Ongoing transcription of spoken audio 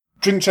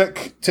Drink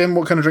check. Tim,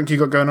 what kind of drink you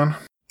got going on?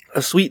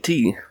 A sweet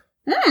tea.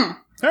 Mm.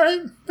 All right.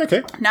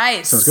 Okay.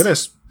 Nice. Sounds good.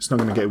 It's not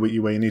going to get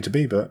you where you need to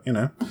be, but,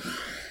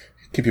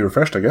 keep you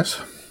refreshed, I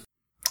guess.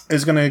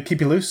 Is it going to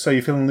keep you loose? Are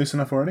you feeling loose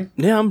enough already?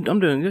 Yeah, I'm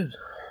doing good.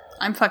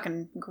 I'm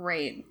fucking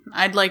great.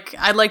 I'd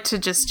like to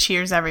just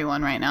cheers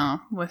everyone right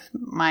now with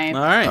my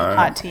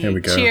hot tea. Here we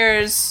go.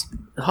 Cheers.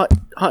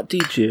 Hot tea,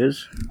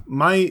 cheers.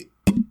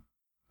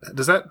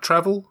 Does that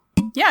travel?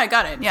 Yeah, I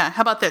got it. Yeah.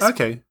 How about this?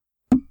 Okay.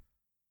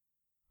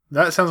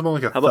 That sounds more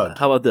like a thud.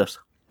 How about this?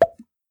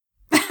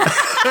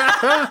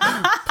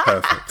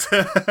 Perfect.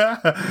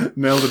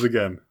 Nailed it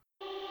again.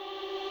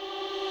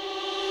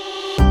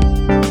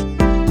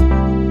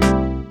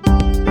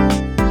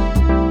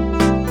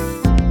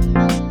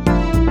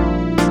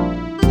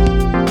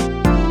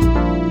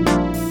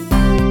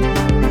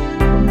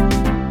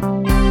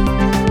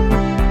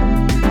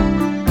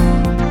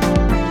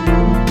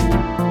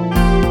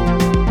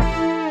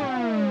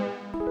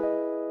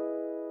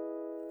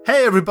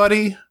 Hey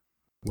everybody!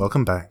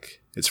 Welcome back.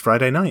 It's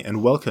Friday night,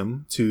 and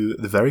welcome to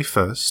the very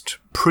first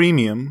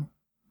premium,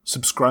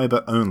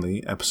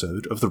 subscriber-only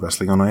episode of the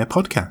Wrestling on Air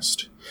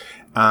podcast.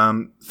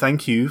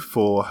 Thank you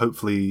for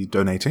hopefully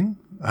donating.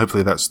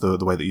 Hopefully that's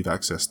the way that you've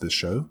accessed this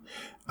show.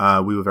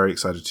 We were very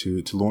excited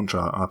to launch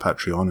our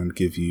Patreon and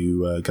give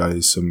you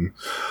guys some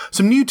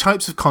new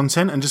types of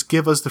content and just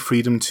give us the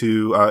freedom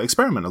to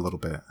experiment a little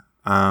bit.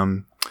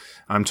 I'm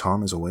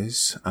Tom, as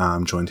always.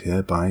 I'm joined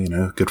here by,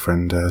 good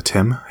friend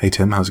Tim. Hey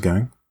Tim, how's it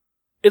going?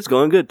 It's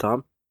going good,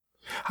 Tom.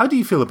 How do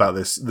you feel about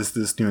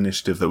this new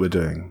initiative that we're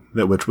doing?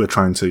 That we're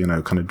trying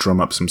to, kind of drum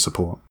up some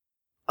support?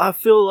 I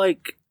feel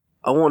like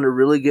I want to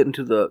really get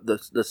into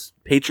this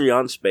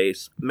Patreon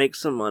space, make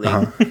some money,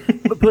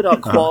 but put out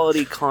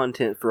quality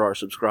content for our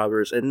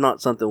subscribers, and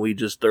not something we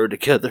just throw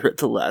together at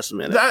the last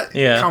minute.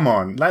 Come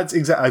on, that's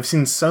exactly. I've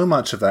seen so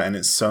much of that, and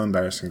it's so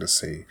embarrassing to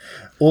see.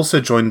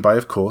 Also joined by,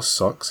 of course,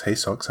 Socks. Hey,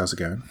 Socks, how's it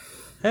going?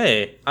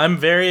 Hey, I'm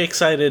very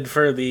excited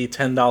for the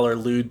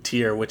 $10 lewd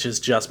tier, which is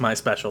just my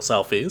special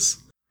selfies.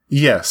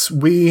 Yes,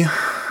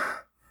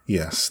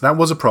 that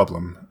was a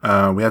problem.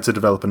 We had to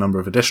develop a number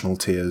of additional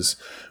tiers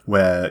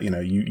where,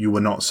 you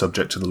were not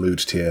subject to the lewd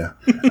tier,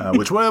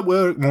 which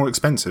were more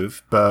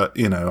expensive, but,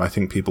 I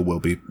think people will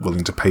be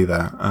willing to pay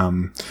that.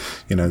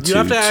 You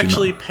have to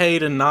actually pay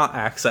to not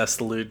access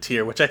the lewd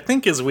tier, which I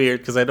think is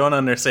weird because I don't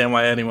understand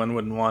why anyone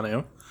wouldn't want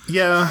to.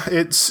 Yeah,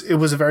 it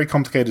was a very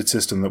complicated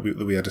system that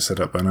we had to set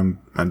up, and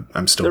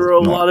I'm still there were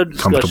a not lot of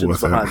comfortable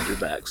discussions with behind your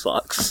back,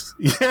 Socks.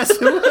 Yes,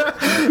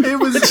 it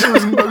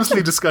was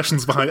mostly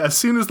discussions behind. As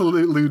soon as the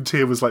lewd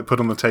tier was put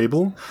on the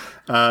table,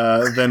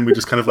 then we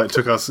just kind of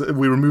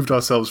we removed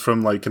ourselves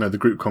from the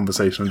group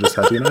conversation and just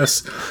had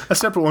a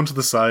separate one to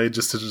the side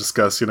just to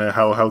discuss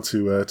how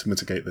to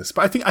mitigate this.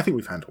 But I think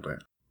we've handled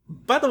it.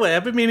 By the way,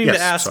 I've been meaning to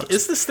ask: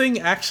 Is this thing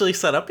actually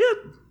set up yet?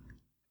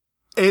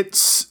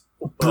 It's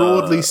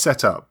broadly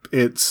set up.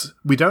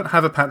 We don't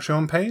have a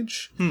Patreon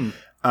page.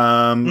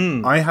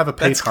 I have a PayPal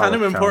That's kind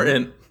of account.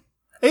 important.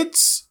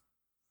 It's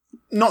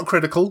not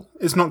critical.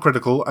 It's not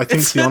critical. I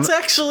think it's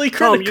actually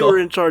critical. Tom, you were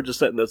in charge of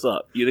setting this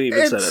up. You didn't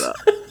even set it up.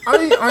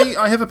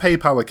 I have a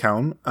PayPal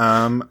account,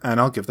 and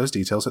I'll give those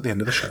details at the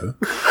end of the show.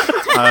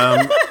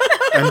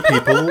 And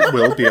people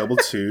will be able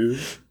to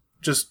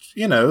just,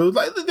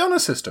 the honor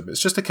system.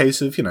 It's just a case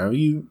of,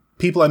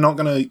 people are not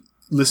going to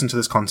listen to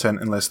this content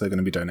unless they're going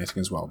to be donating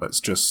as well. That's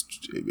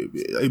just,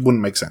 it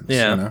wouldn't make sense.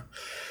 Yeah.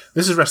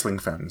 This is wrestling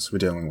fans we're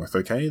dealing with,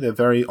 okay? They're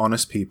very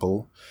honest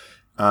people.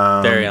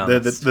 Very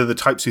honest. They're the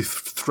types who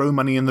throw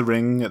money in the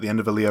ring at the end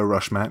of a Leo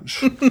Rush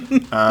match.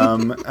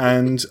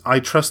 And I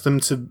trust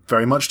them to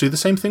very much do the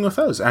same thing with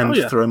us and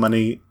throw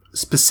money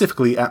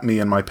specifically at me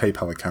and my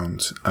PayPal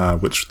account,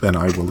 which then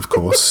I will, of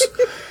course,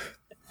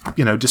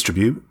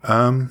 distribute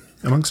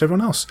amongst everyone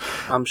else.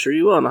 I'm sure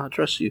you will, and I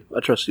trust you. I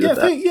trust you with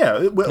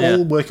that. We're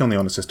all working on the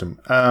honor system.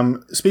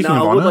 Speaking of I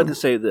honor... would like to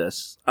say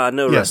this. I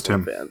know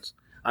wrestling fans.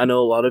 I know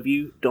a lot of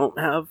you don't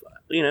have,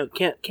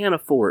 can't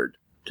afford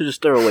to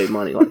just throw away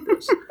money like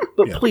this.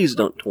 But please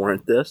don't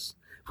torrent this.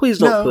 Please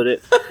don't put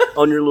it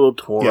on your little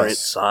torrent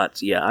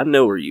sites. Yeah, I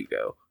know where you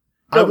go.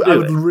 I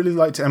would really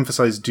like to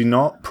emphasize, do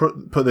not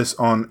put this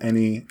on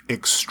any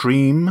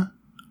extreme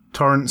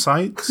torrent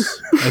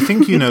sites. I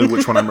think you know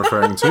which one I'm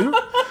referring to.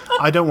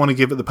 I don't want to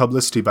give it the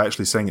publicity by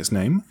actually saying its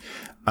name.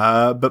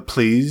 But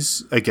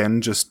please, again,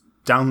 just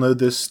download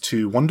this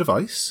to one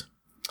device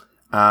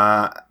in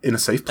a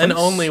safe place. And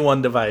only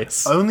one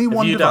device. Only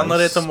one device. If you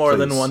download it to more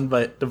than one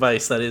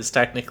device, that is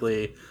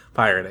technically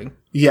pirating.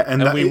 Yeah,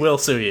 and we will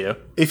sue you.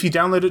 If you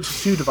download it to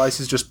two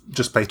devices,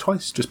 just pay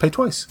twice. Just pay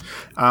twice.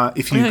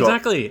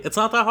 Exactly. It's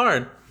not that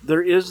hard.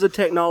 There is the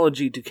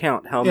technology to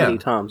count how many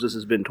times this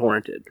has been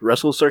torrented.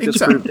 Wrestle Circus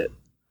proved it.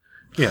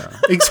 Yeah,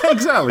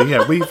 exactly.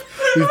 Yeah, we've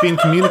been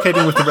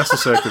communicating with the Wrestle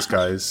Circus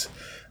guys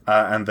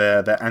and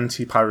their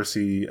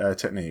anti-piracy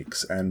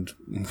techniques, and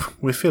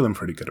we're feeling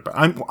pretty good about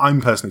it.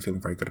 I'm personally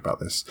feeling very good about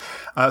this.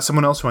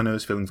 Someone else who I know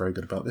is feeling very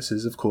good about this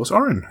is, of course,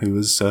 Oren, who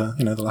was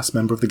the last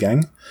member of the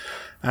gang.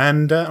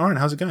 And Oren,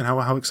 how's it going?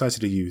 How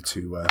excited are you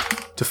to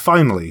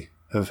finally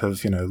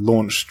have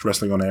launched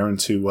Wrestling on Air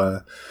into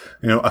a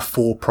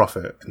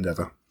for-profit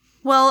endeavor?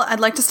 Well, I'd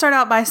like to start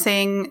out by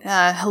saying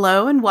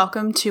hello and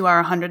welcome to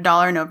our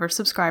 $100 and over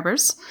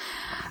subscribers.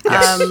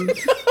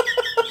 Yes.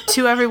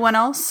 To everyone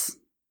else,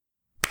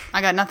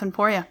 I got nothing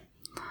for you.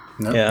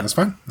 No, that's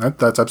fine.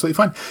 That's absolutely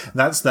fine.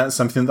 That's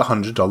something that the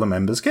 $100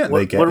 members get.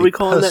 They get what are we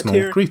calling that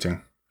tier?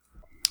 Greeting.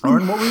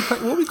 Aaron, what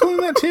are we calling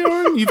that tier,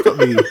 Aaron? You've got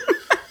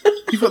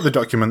the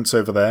documents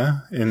over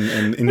there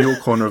in your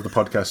corner of the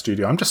podcast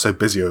studio. I'm just so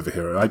busy over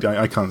here.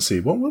 I can't see.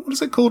 What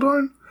is it called,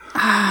 Aaron?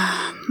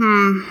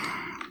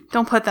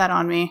 Don't put that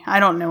on me.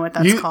 I don't know what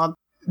that's called.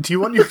 Do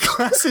you want your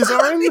glasses,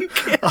 Aaron?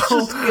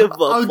 I'll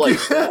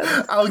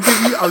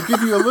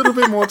give you a little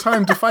bit more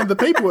time to find the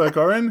paperwork,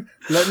 Aaron.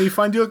 Let me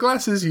find your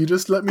glasses. You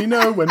just let me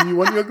know when you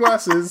want your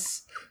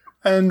glasses.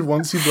 And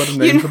once you've got a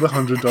name for the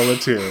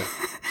 $100 tier.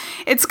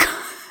 It's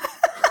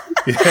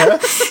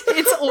yes?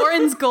 It's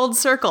Oren's Gold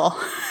Circle.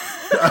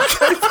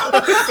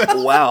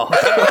 Okay, wow.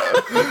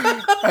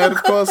 And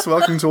of course,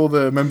 welcome to all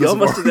the members Y'all of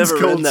must have Oren's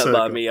never Gold written that Circle.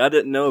 by me. I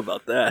didn't know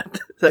about that.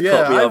 That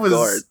caught me off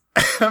guard.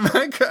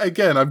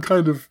 Again, I'm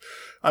kind of...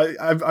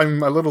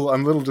 I'm a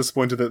little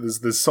disappointed that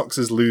there's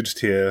Sox's Lewd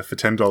tier for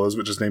 $10,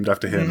 which is named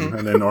after him,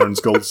 and then Oren's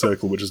Gold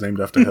Circle, which is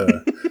named after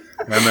her,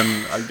 and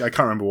then I can't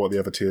remember what the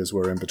other tiers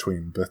were in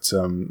between. But it's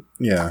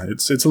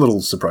a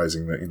little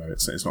surprising that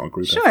it's not a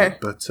group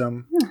effort. But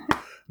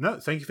no,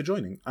 thank you for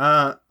joining.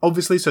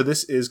 Obviously, so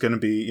this is going to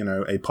be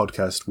a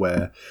podcast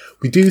where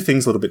we do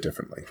things a little bit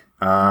differently.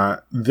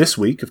 This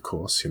week, of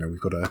course,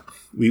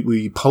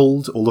 we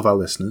polled all of our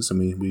listeners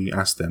and we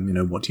asked them,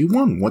 what do you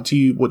want? What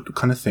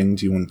kind of thing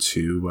do you want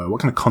to?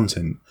 What kind of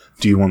content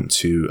do you want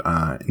to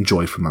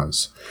enjoy from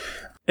us?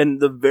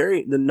 And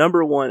the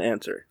number one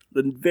answer,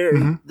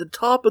 the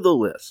top of the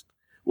list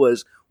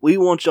was, we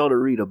want y'all to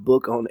read a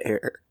book on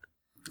air.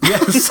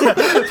 Yes.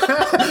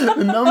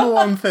 The number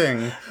one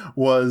thing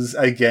was,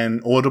 again,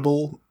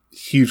 Audible,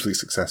 hugely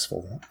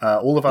successful.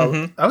 All of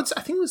our, I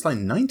think it was like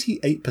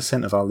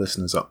 98% of our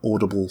listeners are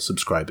Audible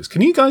subscribers.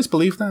 Can you guys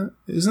believe that?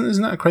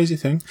 Isn't that a crazy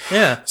thing?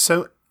 Yeah.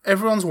 So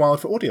everyone's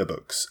wild for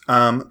audiobooks.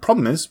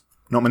 Problem is,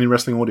 not many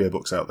wrestling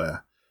audiobooks out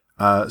there.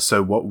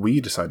 So what we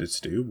decided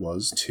to do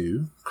was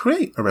to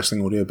create a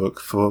wrestling audiobook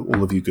for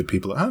all of you good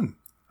people at home.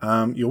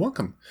 You're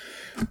welcome.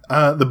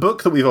 The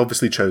book that we've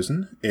obviously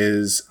chosen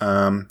is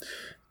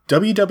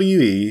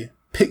WWE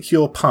Pick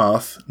Your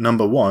Path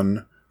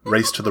 #1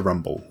 Race to the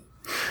Rumble.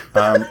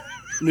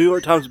 New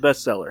York Times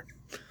bestseller.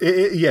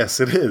 Yes,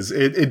 it is.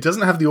 It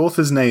doesn't have the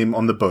author's name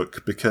on the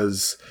book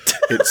because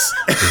it's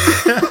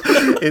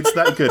it's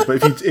that good.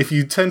 But if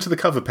you turn to the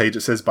cover page,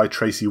 it says by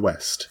Tracy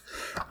West.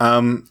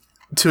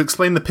 To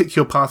explain the Pick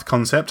Your Path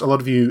concept, a lot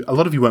of you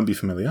won't be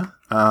familiar.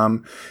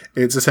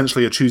 It's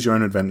essentially a choose your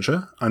own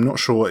adventure. I'm not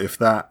sure if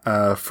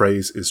that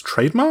phrase is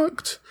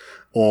trademarked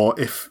or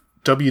if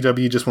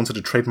WWE just wanted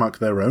to trademark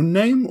their own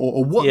name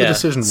or what the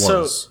decision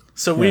was.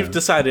 So we've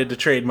decided to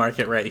trademark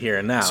it right here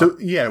and now. So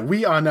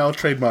we are now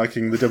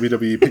trademarking the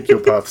WWE Pick Your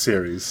Path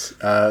series.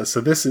 So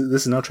this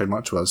is now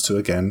trademarked to us. So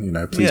again,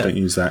 please don't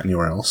use that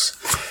anywhere else.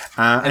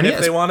 And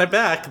if they want it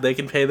back, they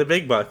can pay the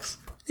big bucks.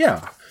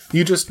 Yeah.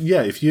 You just,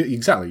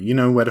 you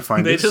know where to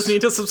find They us. just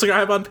need to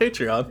subscribe on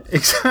Patreon.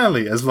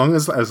 Exactly. As long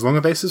as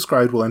they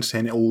subscribe, we'll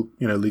entertain all,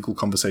 legal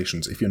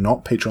conversations. If you're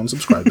not Patreon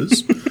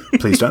subscribers,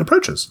 please don't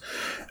approach us.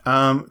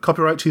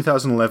 Copyright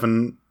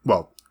 2011,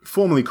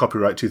 formerly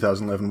copyright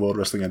 2011 World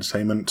Wrestling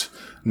Entertainment,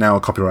 now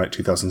copyright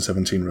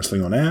 2017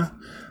 Wrestling on Air,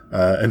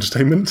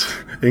 Entertainment,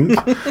 Inc.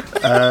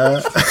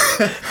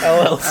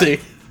 LLC.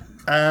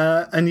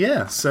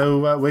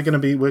 So we're gonna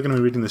be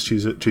reading this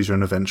Choose Your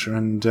Own Adventure,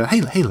 and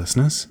hey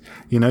listeners,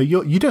 you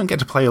don't get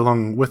to play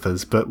along with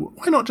us, but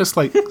why not just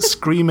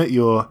scream at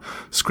your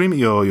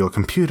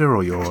computer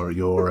or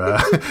your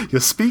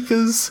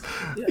speakers?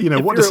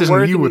 What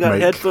decision you would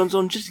make. Headphones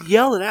on, just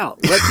yell it out.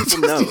 Let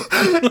people know.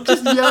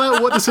 Just yell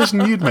out what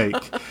decision you'd make,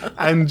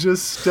 and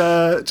just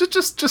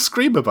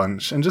scream a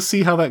bunch, and just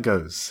see how that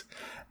goes.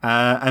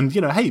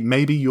 Hey,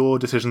 maybe your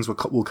decisions will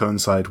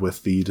coincide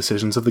with the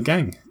decisions of the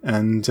gang,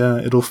 and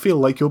it'll feel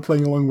like you're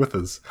playing along with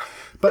us.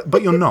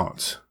 But you're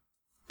not,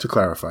 to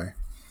clarify.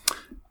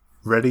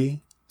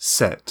 Ready,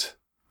 set,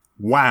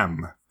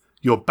 wham!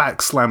 Your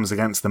back slams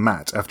against the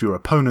mat after your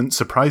opponent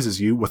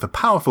surprises you with a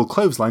powerful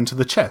clothesline to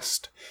the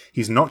chest.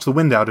 He's knocked the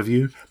wind out of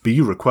you, but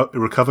you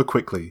recover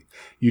quickly.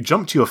 You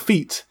jump to your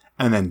feet,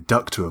 and then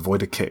duck to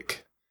avoid a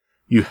kick.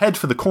 You head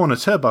for the corner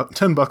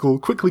turnbuckle,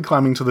 quickly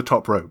climbing to the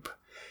top rope.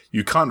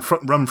 You can't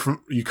run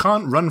from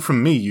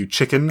me, you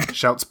chicken,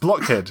 shouts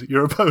Blockhead,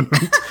 your opponent.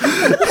 He's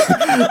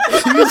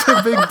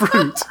a big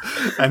brute,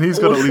 and he's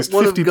got at least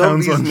 50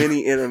 pounds on him.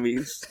 Many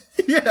enemies.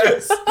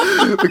 Yes,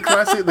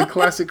 the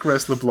classic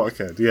wrestler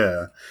Blockhead.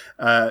 Yeah,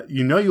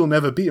 you'll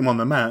never beat him on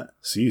the mat,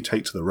 so you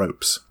take to the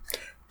ropes.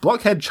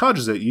 Blockhead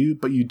charges at you,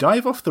 but you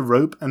dive off the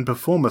rope and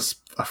perform a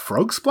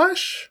frog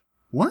splash.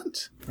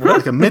 What?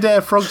 Like a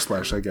mid-air frog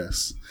splash, I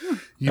guess.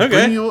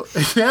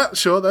 Yeah,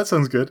 sure, that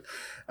sounds good.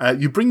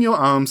 You bring your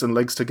arms and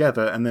legs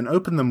together and then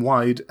open them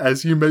wide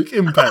as you make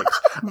impact.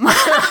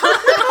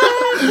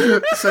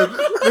 So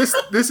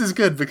this is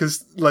good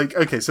because, like,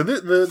 okay, so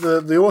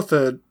the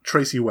author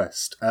Tracy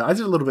West, I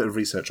did a little bit of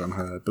research on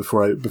her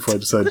before I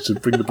decided to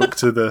bring the book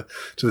to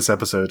this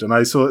episode, and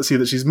I see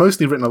that she's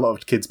mostly written a lot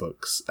of kids'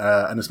 books,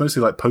 and it's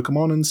mostly like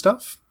Pokemon and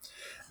stuff.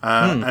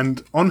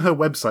 And on her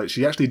website,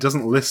 she actually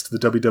doesn't list the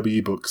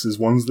WWE books as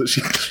ones that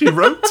she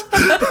wrote.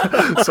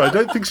 So I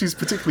don't think she's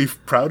particularly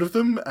proud of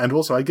them. And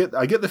also, I get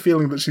the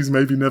feeling that she's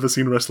maybe never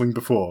seen wrestling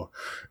before.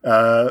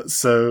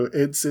 So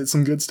it's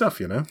some good stuff,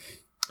 you know.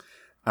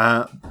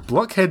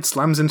 Blockhead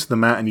slams into the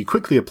mat, and you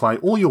quickly apply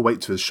all your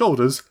weight to his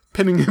shoulders,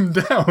 pinning him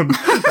down.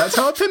 That's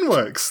how a pin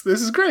works. This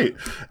is great.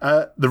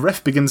 The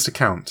ref begins to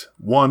count.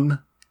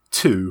 1,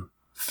 2,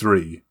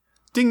 3.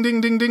 Ding,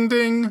 ding, ding, ding,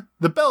 ding.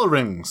 The bell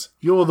rings.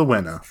 You're the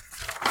winner.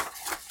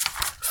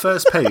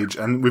 First page,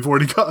 and we've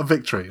already got a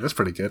victory. That's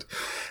pretty good.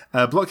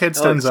 Blockhead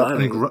stands up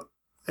and...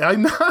 I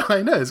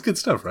know. It's good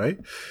stuff, right?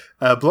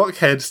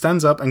 Blockhead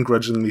stands up and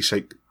grudgingly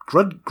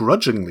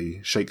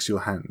shakes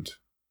your hand.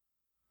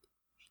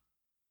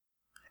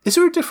 Is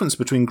there a difference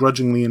between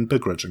grudgingly and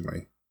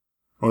begrudgingly?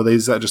 Or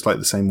is that just like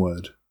the same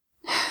word?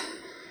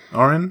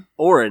 Oren,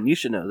 you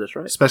should know this,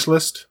 right?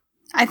 Specialist?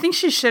 I think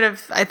she should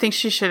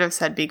have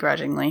said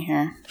begrudgingly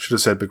here. Should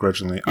have said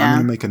begrudgingly. Yeah. I'm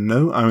going to make a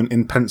note.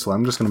 In pencil,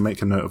 I'm just going to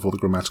make a note of all the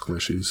grammatical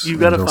issues.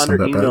 You've got to find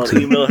her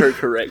email her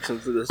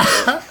corrections to this.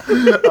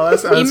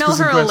 Email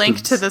her a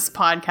link to this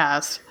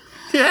podcast.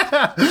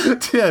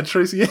 Yeah,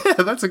 Tracy. Yeah,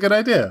 that's a good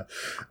idea.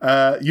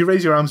 You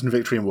raise your arms in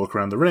victory and walk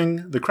around the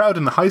ring. The crowd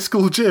in the high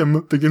school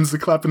gym begins to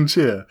clap and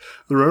cheer.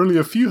 There are only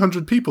a few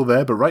hundred people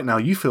there, but right now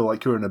you feel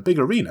like you're in a big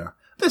arena.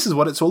 This is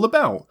what it's all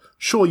about.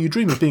 Sure, you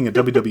dream of being a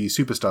WWE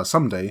superstar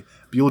someday,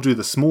 but you'll do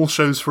the small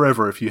shows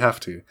forever if you have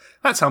to.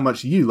 That's how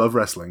much you love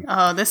wrestling.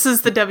 Oh, this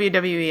is the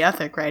WWE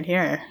ethic right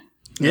here.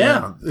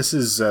 Yeah, this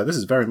is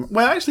very...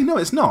 Well, actually, no,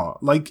 it's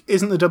not. Like,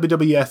 isn't the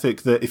WWE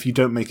ethic that if you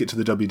don't make it to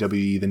the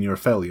WWE, then you're a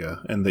failure,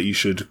 and that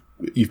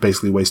you've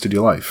basically wasted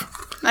your life?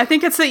 I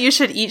think it's that you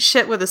should eat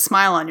shit with a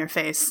smile on your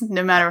face,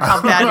 no matter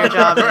how bad your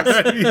job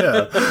is.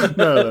 Yeah,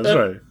 no, that's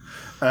right.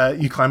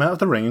 You climb out of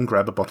the ring and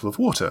grab a bottle of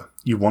water.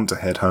 You want to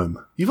head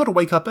home. You've got to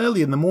wake up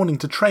early in the morning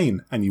to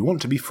train, and you want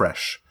to be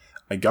fresh.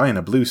 A guy in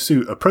a blue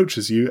suit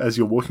approaches you as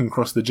you're walking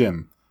across the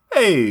gym.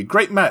 Hey,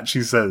 great match,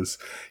 he says.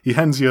 He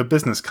hands you a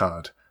business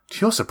card.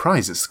 To your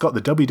surprise, it's got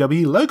the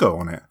WWE logo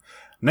on it.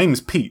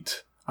 Name's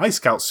Pete. I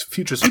scout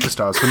future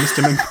superstars for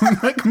Mr.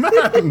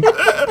 McMahon.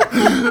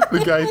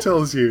 The guy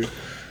tells you.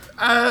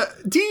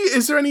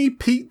 Is there any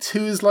Pete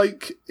who is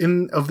like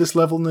of this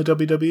level in the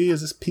WWE?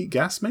 Is this Pete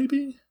Gas,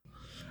 maybe?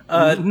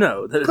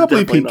 No, that is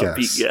probably Pete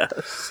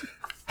Gas.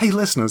 Hey,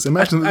 listeners,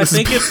 imagine that I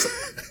think it's...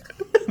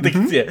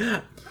 Yeah.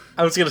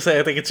 I was going to say,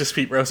 I think it's just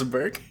Pete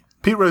Rosenberg.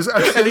 Pete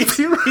Rosenberg. Okay.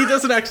 He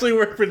doesn't actually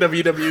work for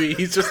WWE.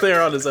 He's just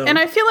there on his own. And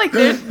I feel like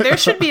there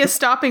should be a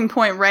stopping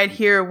point right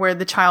here where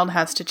the child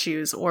has to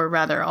choose, or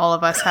rather, all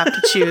of us have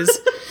to choose.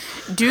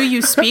 Do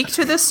you speak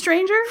to this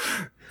stranger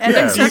and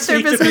accept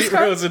their business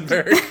card?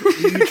 Rosenberg.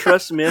 Do you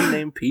trust men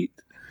named Pete?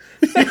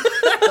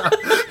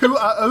 Who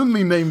are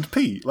only named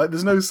Pete. Like,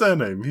 there's no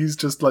surname. He's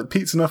just like,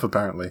 Pete's enough,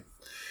 apparently.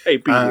 Hey,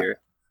 Pete here.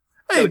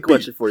 I got a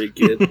question for you,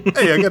 kid.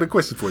 Hey, I got a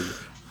question for you.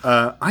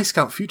 I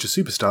scout future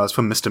superstars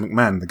for Mr.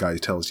 McMahon, the guy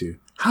tells you.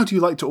 How do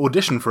you like to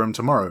audition for him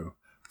tomorrow?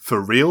 For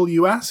real,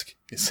 you ask?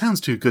 It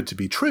sounds too good to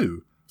be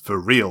true. For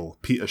real,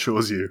 Pete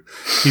assures you.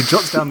 He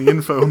jots down the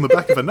info on the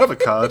back of another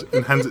card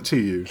and hands it to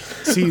you.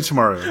 See you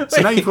tomorrow.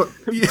 So now you've got...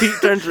 Pete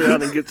turns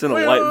around and gets in a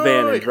white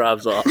van and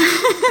drives off.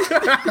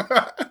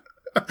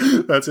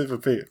 That's it for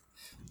Pete.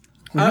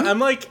 I'm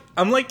like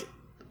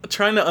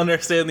trying to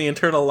understand the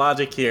internal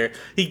logic here.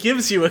 He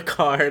gives you a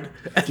card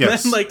and then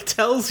like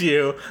tells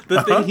you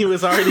the thing he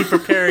was already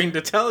preparing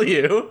to tell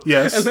you.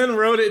 Yes. And then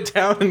wrote it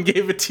down and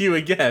gave it to you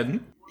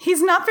again.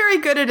 He's not very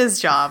good at his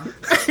job.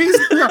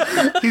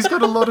 He's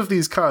got a lot of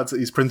these cards that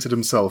he's printed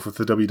himself with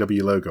the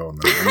WWE logo on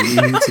them, and he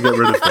needs to get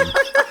rid of them.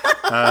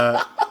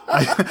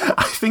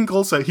 I think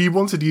also he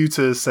wanted you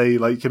to say,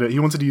 like, he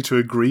wanted you to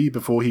agree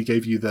before he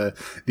gave you the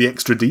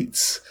extra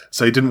deets,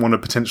 so he didn't want to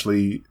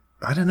potentially...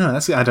 I don't know.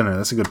 That's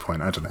a good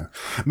point. I don't know.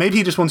 Maybe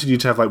he just wanted you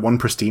to have like one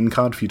pristine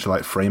card for you to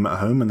like frame at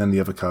home, and then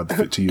the other card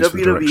to use for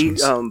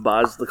directions. WWE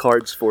buys the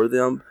cards for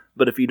them,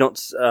 but if you don't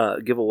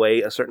give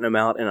away a certain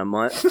amount in a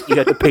month, you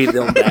have to pay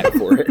them back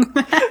for it.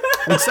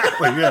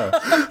 Exactly. Yeah.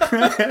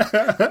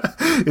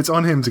 It's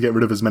on him to get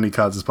rid of as many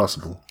cards as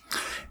possible.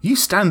 You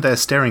stand there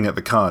staring at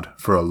the card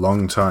for a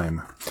long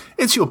time.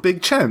 It's your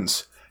big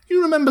chance.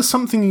 You remember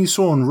something you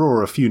saw on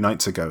Raw a few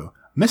nights ago.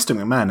 Mr.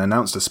 McMahon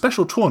announced a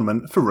special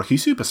tournament for rookie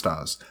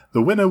superstars.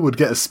 The winner would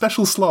get a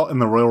special slot in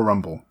the Royal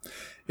Rumble.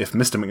 If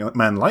Mr.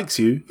 McMahon likes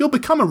you, you'll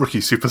become a rookie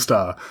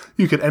superstar.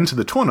 You could enter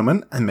the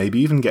tournament and maybe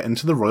even get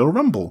into the Royal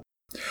Rumble.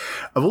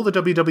 Of all the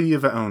WWE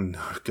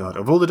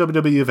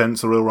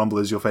events, the Royal Rumble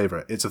is your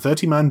favourite. It's a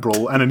 30-man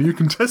brawl, and a new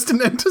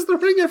contestant enters the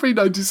ring every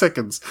 90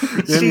 seconds.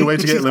 The only way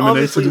to get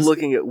eliminated is... She's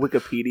looking at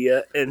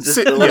Wikipedia and just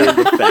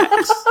the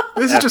facts.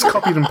 This is just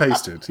copied and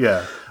pasted,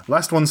 yeah.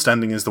 Last one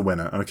standing is the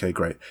winner. Okay,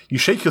 great. You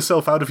shake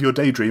yourself out of your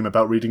daydream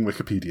about reading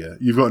Wikipedia.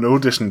 You've got an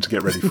audition to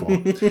get ready for.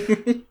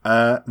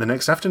 The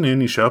next afternoon,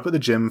 you show up at the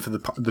gym for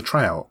the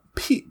tryout.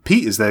 Pete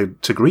is there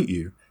to greet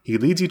you. He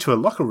leads you to a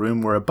locker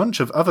room where a bunch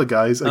of other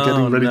guys are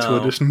getting ready to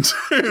audition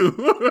too.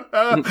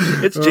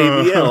 It's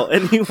JBL,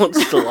 and he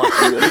wants to lock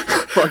you in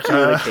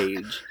a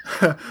cage.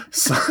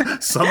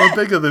 Some are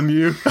bigger than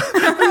you,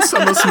 and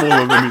some are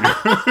smaller than you.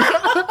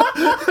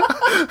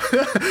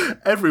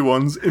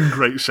 Everyone's in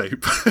great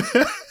shape.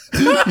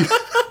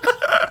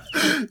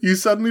 You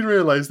suddenly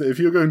realise that if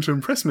you're going to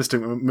impress Mr.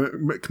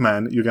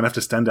 McMahon, you're going to have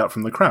to stand out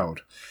from the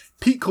crowd.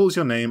 Pete calls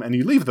your name, and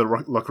you leave the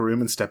locker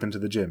room and step into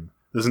the gym.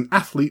 There's an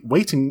athlete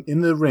waiting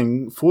in the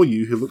ring for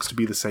you who looks to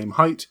be the same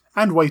height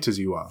and weight as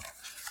you are.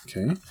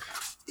 Okay.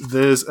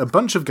 There's a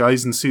bunch of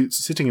guys in suits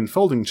sitting in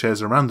folding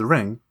chairs around the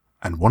ring,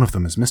 and one of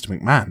them is Mr.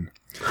 McMahon.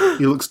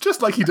 He looks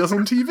just like he does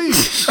on TV.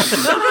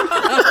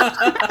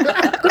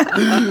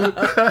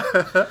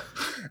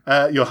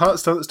 Your heart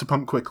starts to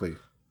pump quickly.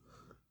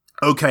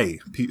 Okay,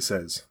 Pete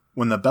says.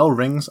 When the bell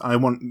rings, I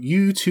want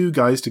you two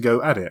guys to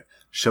go at it.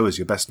 Show us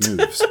your best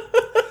moves.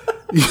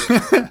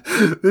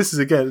 This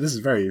is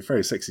very,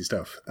 very sexy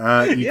stuff.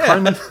 You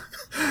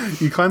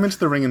climb into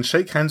the ring and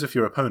shake hands with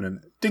your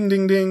opponent. Ding,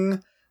 ding,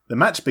 ding. The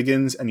match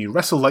begins, and you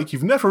wrestle like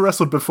you've never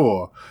wrestled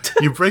before.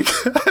 You break...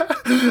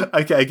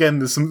 Okay, again,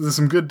 there's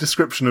some good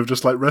description of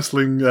just like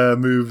wrestling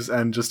moves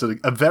and just a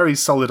very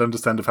solid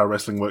understanding of how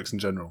wrestling works in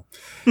general.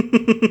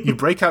 You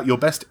break out your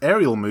best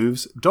aerial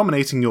moves,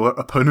 dominating your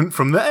opponent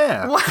from the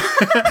air.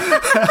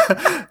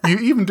 You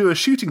even do a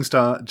shooting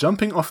star,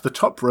 jumping off the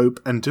top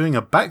rope and doing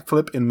a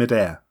backflip in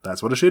midair.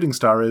 That's what a shooting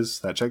star is.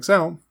 That checks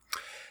out.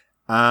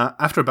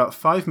 After about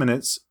 5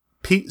 minutes,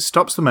 Pete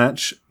stops the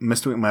match.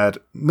 Mr.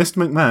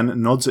 McMahon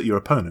nods at your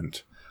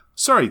opponent.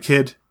 Sorry,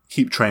 kid.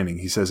 Keep training,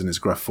 he says in his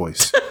gruff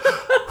voice.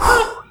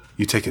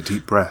 You take a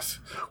deep breath.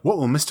 What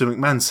will Mr.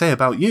 McMahon say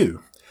about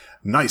you?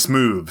 Nice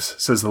moves,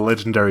 says the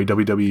legendary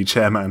WWE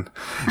chairman.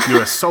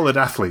 You're a solid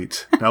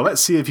athlete. Now let's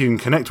see if you can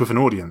connect with an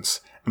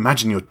audience.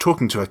 Imagine you're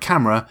talking to a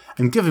camera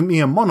and giving me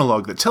a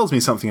monologue that tells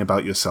me something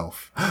about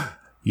yourself.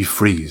 You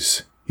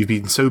freeze. You've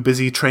been so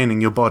busy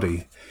training your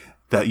body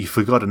that you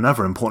forgot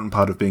another important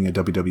part of being a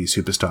WWE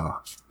superstar.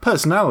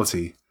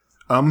 Personality.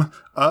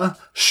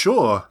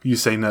 Sure, you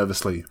say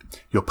nervously.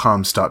 Your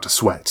palms start to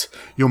sweat.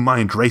 Your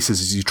mind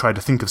races as you try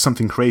to think of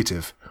something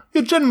creative.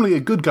 You're generally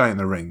a good guy in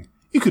the ring.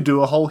 You could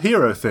do a whole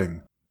hero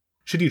thing.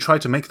 Should you try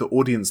to make the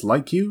audience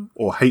like you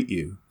or hate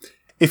you?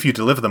 If you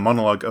deliver the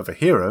monologue of a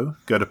hero,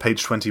 go to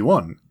page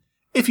 21.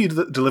 If you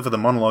deliver the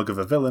monologue of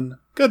a villain,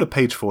 go to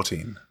page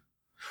 14.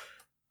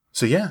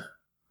 So yeah,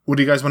 what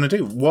do you guys want to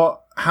do?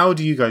 How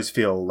do you guys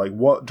feel? Like,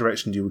 what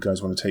direction do you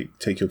guys want to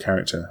take your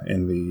character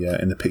in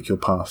the Pick Your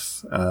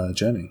Path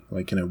journey?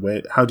 Like,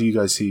 how do you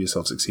guys see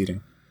yourself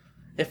succeeding?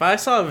 If I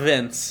saw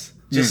Vince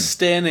just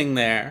standing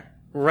there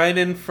right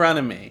in front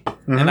of me,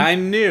 and I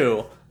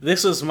knew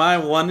this was my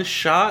one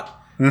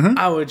shot,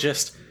 I would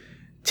just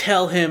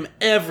tell him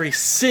every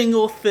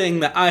single thing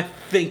that I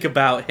think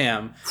about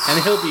him,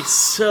 and he'll be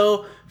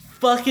so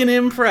fucking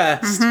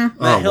impressed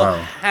that he'll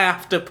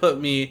have to put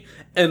me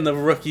in the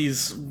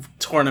rookies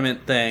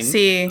tournament thing.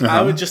 See,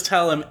 I would just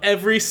tell him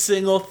every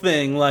single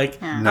thing, like,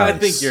 I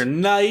think you're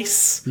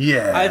nice.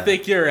 Yeah. I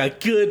think you're a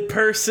good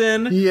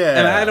person. Yeah.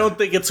 And I don't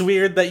think it's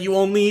weird that you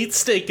only eat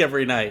steak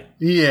every night.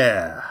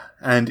 Yeah.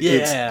 And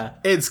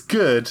it's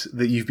good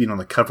that you've been on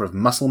the cover of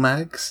Muscle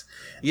Mags.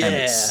 Yeah. And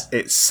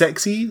it's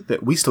sexy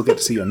that we still get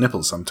to see your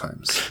nipples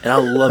sometimes. And I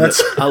love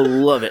it. I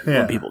love it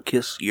when people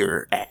kiss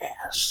your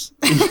ass.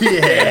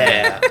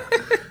 Yeah.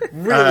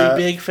 Really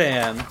big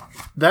fan.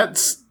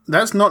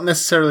 That's not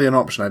necessarily an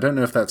option. I don't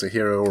know if that's a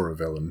hero or a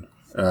villain.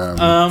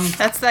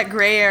 That's that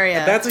gray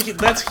area.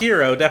 That's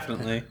hero,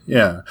 definitely.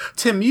 Yeah.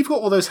 Tim, you've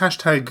got all those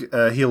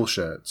hashtag heel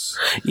shirts.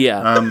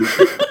 Yeah.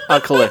 I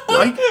collect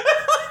them.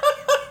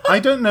 I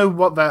don't know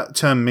what that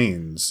term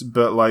means,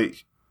 but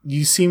like,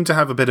 you seem to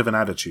have a bit of an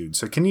attitude.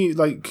 So can you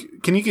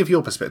give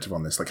your perspective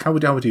on this? Like, how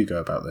would you go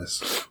about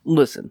this?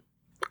 Listen,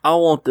 I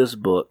want this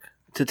book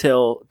to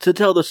tell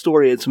the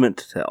story it's meant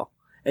to tell.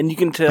 And you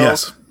can tell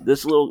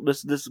this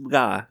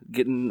guy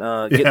getting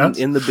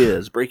in the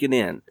biz, breaking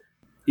in.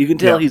 You can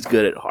tell he's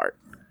good at heart.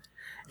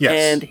 Yes.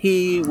 And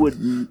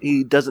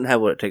he doesn't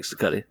have what it takes to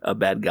cut a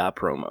bad guy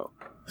promo.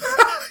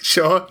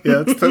 Sure.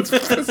 Yeah. That's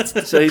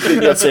so he's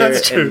gonna go there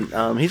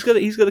and he's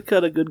gonna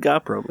cut a good guy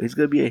promo. He's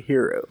gonna be a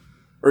hero,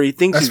 or he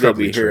thinks he's gonna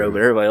be a hero, but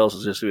everybody else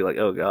is just gonna be like,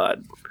 oh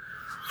god.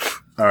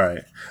 All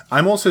right.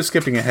 I'm also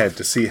skipping ahead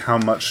to see how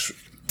much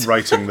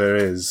writing there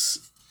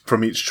is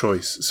from each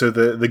choice. So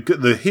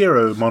the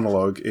hero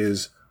monologue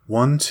is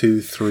 1,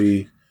 2,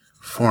 3,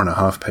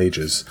 4.5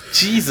 pages.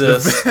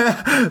 Jesus.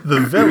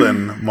 The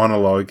villain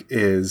monologue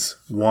is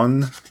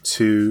 1,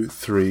 2,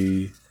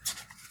 3,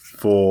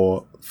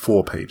 for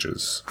 4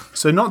 pages.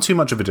 So not too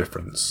much of a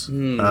difference.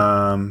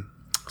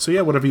 So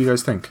yeah, whatever you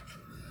guys think.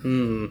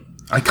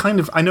 I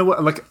kind of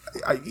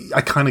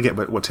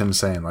get what Tim's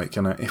saying. Like,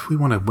 you know, if we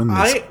want to win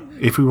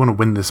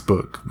this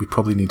book, we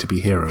probably need to be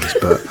heroes.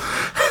 But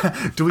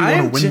do we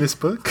want to win this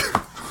book?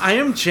 I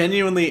am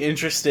genuinely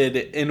interested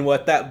in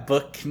what that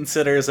book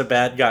considers a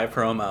bad guy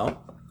promo.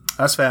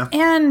 That's fair.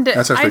 And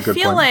that's I a good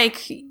feel point.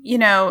 like, you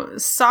know,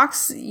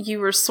 Socks, you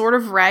were sort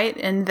of right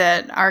in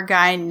that our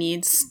guy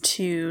needs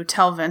to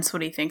tell Vince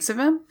what he thinks of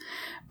him.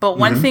 But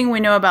one thing we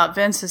know about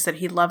Vince is that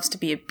he loves to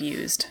be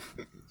abused.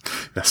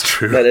 That's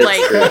true. That is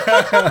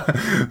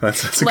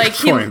That's a like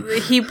good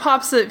point. he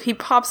pops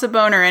a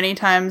boner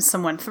anytime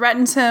someone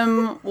threatens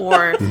him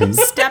or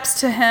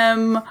steps to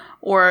him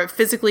or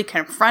physically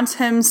confronts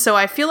him. So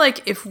I feel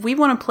like if we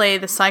want to play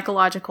the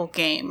psychological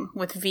game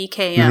with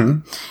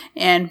VKM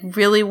and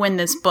really win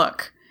this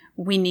book,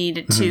 we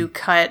need to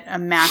cut a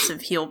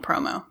massive heel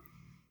promo.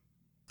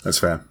 That's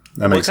fair.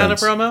 That makes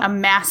sense. What kind of promo? A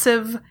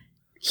massive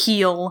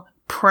heel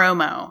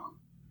promo.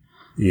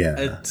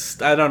 Yeah.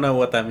 I don't know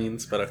what that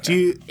means, but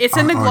okay. It's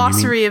in the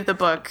glossary of the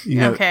book.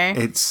 Okay.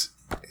 It's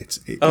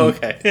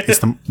okay. It's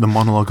the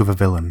monologue of a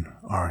villain,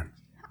 Aaron.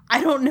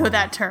 I don't know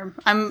that term.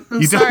 I'm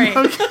You sorry.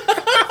 don't know?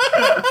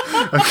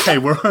 Okay,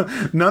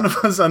 none of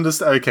us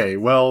understand. Okay,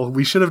 well,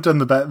 we should have done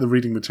the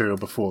reading material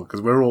before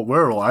because we're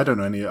all. I don't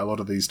know a lot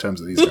of these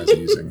terms that these guys are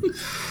using.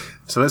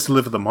 So let's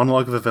deliver the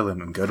monologue of a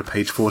villain and go to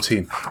page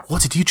 14.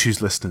 What did you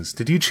choose, listeners?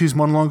 Did you choose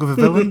monologue of a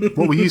villain?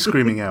 What were you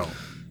screaming out?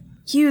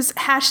 Use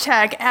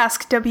hashtag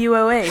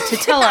AskWOA to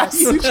tell us.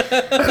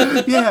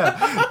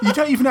 Yeah, you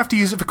don't even have to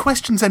use it for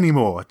questions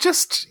anymore.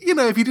 Just,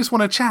 if you just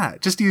want to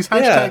chat, just use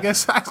hashtag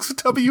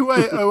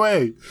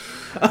AskWOA.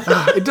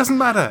 It doesn't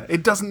matter.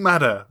 It doesn't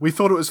matter. We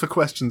thought it was for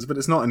questions, but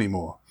it's not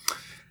anymore.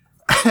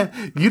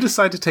 You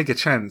decide to take a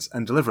chance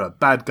and deliver a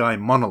bad guy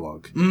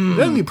monologue.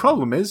 The only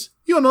problem is,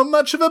 you're not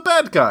much of a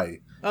bad guy.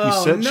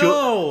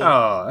 No!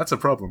 That's a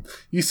problem.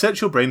 You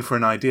search your brain for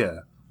an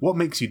idea. What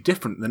makes you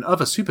different than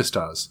other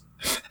superstars?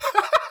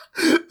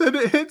 Then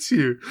it hits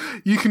you.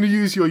 You can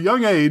use your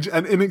young age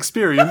and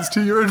inexperience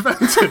to your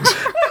advantage.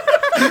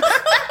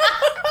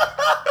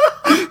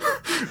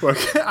 All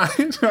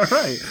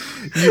right.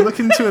 You look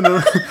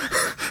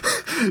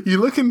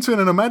into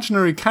an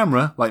imaginary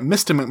camera like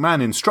Mr.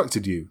 McMahon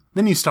instructed you.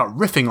 Then you start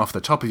riffing off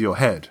the top of your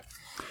head.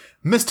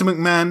 Mr.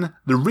 McMahon,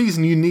 the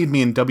reason you need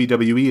me in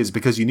WWE is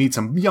because you need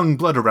some young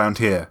blood around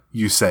here,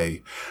 you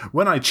say.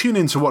 When I tune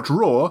in to watch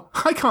Raw,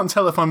 I can't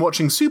tell if I'm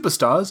watching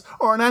Superstars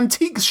or an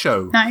antiques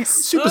show.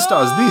 Nice. Guys,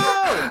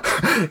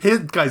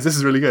 this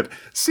is really good.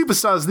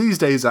 Superstars these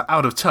days are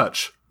out of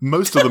touch.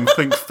 Most of them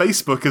think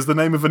Facebook is the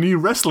name of a new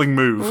wrestling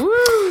move.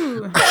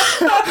 Woo!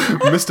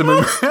 Mr.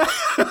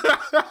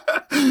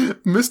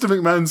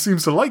 McMahon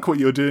seems to like what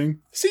you're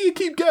doing, so you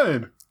keep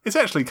going. It's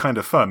actually kind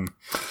of fun.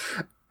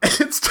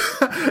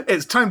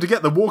 It's time to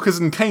get the Walkers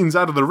and Canes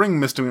out of the ring,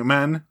 Mr.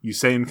 McMahon. You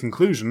say in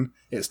conclusion,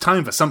 it's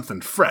time for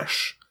something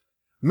fresh.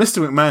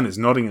 Mr. McMahon is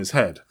nodding his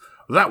head.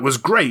 That was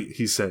great,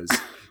 he says.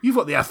 You've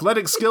got the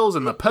athletic skills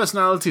and the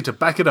personality to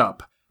back it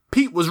up.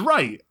 Pete was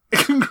right.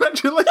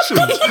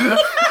 Congratulations.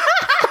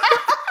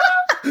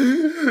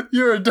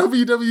 You're a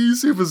WWE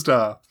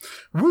superstar.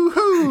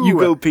 Woohoo! You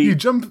go, Pete. You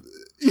jump...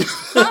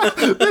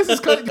 Pete's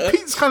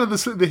kind of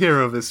the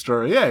hero of this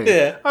story.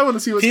 Yeah, I want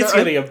to see what's Pete's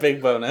getting a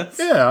big bonus.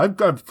 Yeah, I'm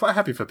quite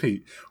happy for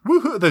Pete.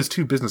 Woohoo! Those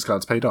 2 business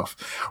cards paid off.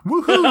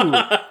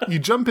 Woohoo! You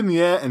jump in the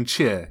air and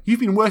cheer.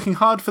 You've been working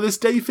hard for this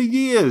day for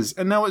years,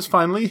 and now it's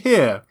finally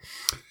here.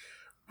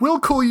 We'll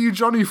call you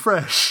Johnny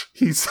Fresh,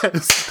 he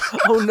says.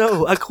 Oh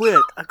no, I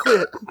quit.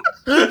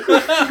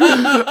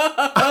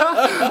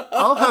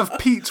 I'll have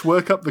Pete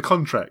work up the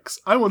contracts.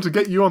 I want to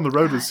get you on the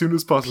road as soon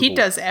as possible. Pete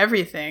does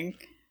everything.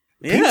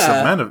 Pete's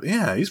a man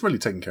he's really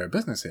taking care of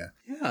business here.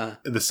 Yeah.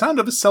 The sound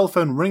of his cell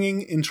phone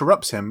ringing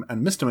interrupts him,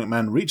 and Mr.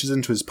 McMahon reaches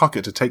into his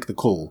pocket to take the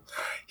call.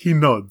 He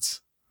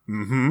nods.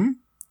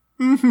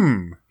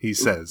 He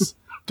says.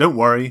 Don't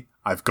worry,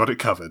 I've got it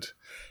covered.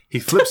 He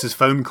flips his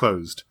phone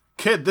closed.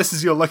 Kid, this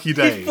is your lucky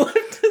day. He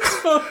flipped his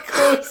phone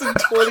closed in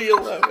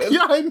 2011.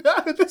 Yeah, I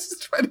know. This is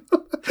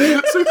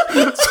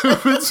 2011. So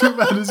Vince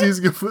McMahon is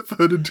using a flip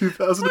phone in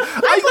 2000.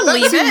 I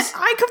believe it.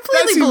 I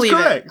completely believe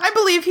correct. it. I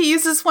believe he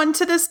uses one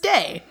to this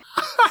day.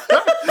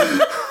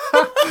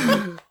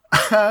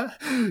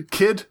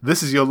 Kid,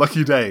 this is your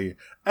lucky day.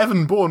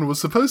 Evan Bourne was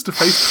supposed to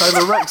face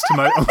Tyler Rex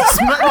tonight on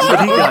SmackDown.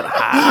 But he got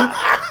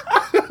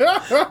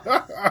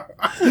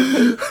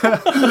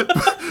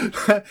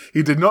high.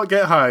 He did not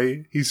get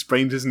high. He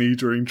sprained his knee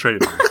during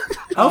training.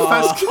 How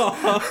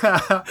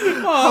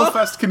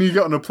fast can you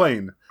get on a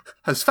plane?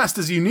 As fast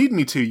as you need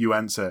me to, you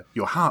answer,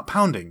 your heart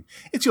pounding.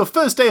 It's your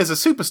first day as a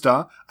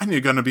superstar, and you're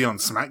going to be on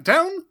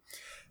SmackDown?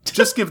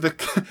 Just give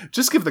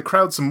the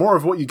crowd some more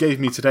of what you gave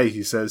me today,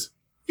 he says.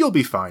 You'll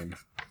be fine.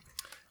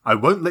 I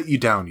won't let you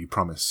down, you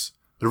promise.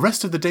 The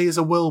rest of the day is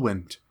a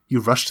whirlwind. You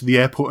rush to the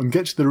airport and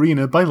get to the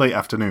arena by late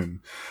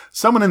afternoon.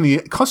 Someone in the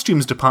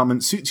costumes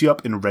department suits you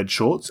up in red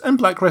shorts and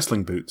black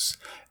wrestling boots.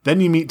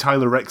 Then you meet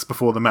Tyler Rex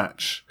before the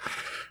match.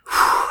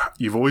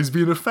 You've always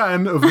been a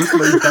fan of this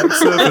laid-back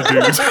surfer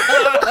dude.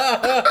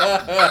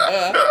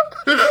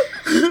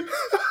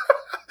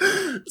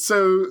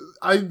 So,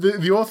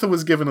 the author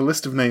was given a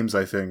list of names,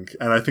 I think,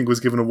 and I think was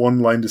given a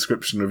one-line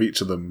description of each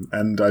of them.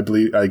 And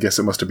I guess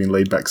it must have been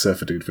laid-back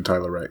surfer dude for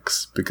Tyler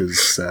Rex,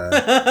 because that's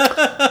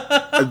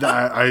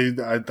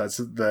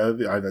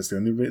the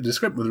only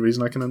description, the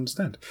reason I can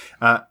understand.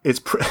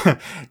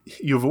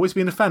 You've always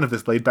been a fan of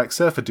this laid-back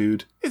surfer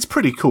dude. It's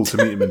pretty cool to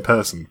meet him in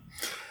person.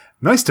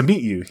 Nice to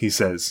meet you, he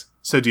says.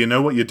 So do you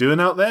know what you're doing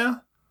out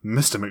there?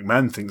 Mr.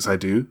 McMahon thinks I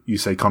do, you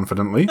say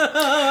confidently.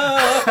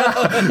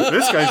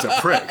 This guy's a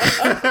prick.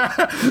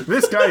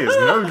 This guy is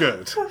no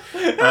good.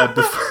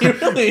 He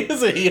really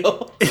is a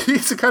heel.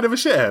 He's a kind of a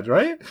shithead,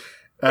 right?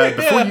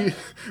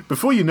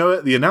 Before you know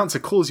it, the announcer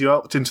calls you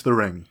out into the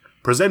ring.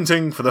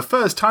 Presenting, for the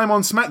first time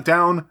on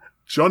SmackDown,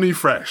 Johnny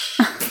Fresh.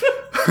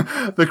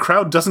 The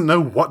crowd doesn't know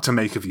what to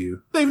make of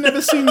you. They've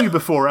never seen you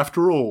before,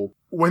 after all.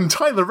 When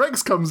Tyler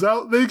Rex comes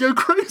out, they go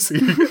crazy.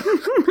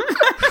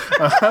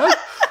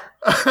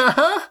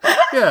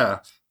 Yeah.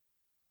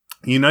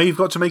 You know you've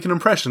got to make an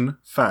impression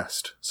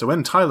fast. So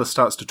when Tyler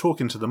starts to talk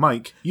into the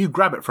mic, you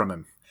grab it from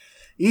him.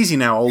 Easy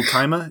now,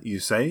 old-timer, you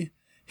say.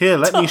 Here,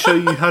 let me show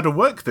you how to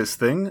work this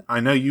thing. I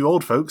know you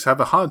old folks have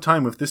a hard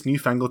time with this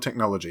newfangled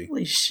technology.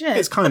 Holy shit.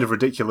 It's kind of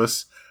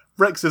ridiculous.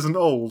 Rex isn't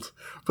old,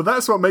 but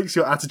that's what makes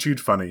your attitude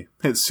funny.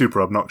 It's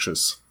super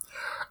obnoxious.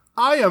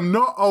 I am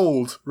not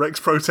old, Rex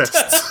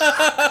protests. To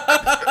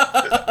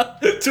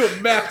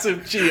a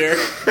massive cheer.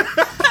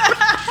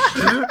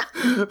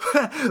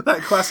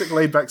 That classic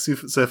laid-back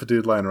surfer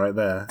dude line right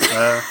there.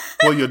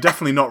 Well, you're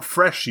definitely not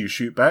fresh, you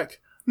shoot back.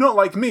 Not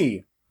like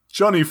me.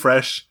 Johnny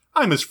Fresh.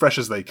 I'm as fresh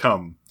as they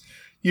come.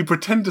 You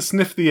pretend to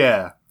sniff the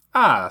air.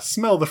 Ah,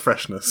 smell the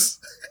freshness.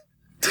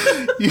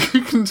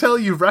 You can tell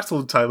you've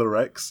rattled Tyler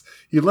Rex.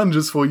 He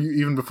lunges for you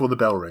even before the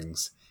bell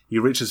rings. He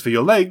reaches for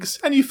your legs,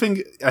 and you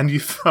figure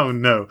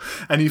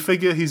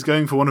he's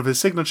going for one of his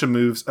signature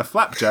moves, a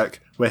flapjack,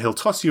 where he'll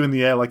toss you in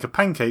the air like a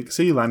pancake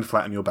so you land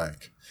flat on your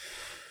back.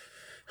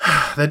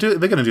 They're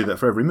going to do that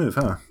for every move,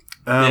 huh?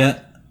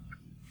 Yeah.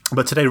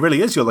 But today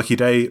really is your lucky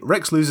day.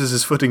 Rex loses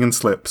his footing and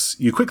slips.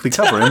 You quickly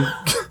cover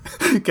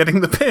him,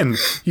 getting the pin.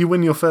 You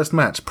win your first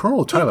match. Poor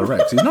old Tyler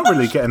Rex. He's not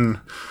really getting...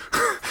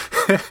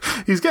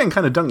 He's getting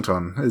kind of dunked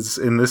on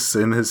in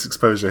his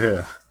exposure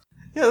here.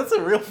 Yeah, that's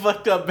a real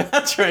fucked up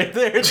match right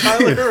there.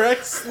 Tyler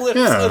Rex slips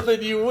and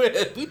then you win.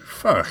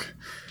 Fuck.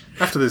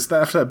 After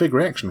that big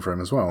reaction for him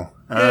as well.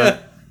 Yeah.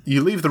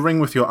 You leave the ring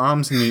with your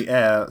arms in the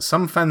air.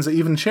 Some fans are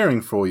even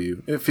cheering for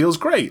you. It feels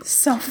great.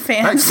 Some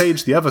fans.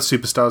 Backstage, the other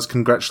superstars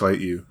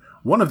congratulate you.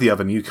 One of the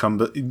other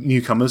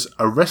newcomers,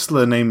 a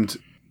wrestler named...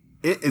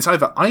 It's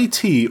either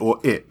IT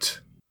or It.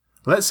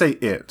 Let's say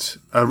It.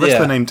 A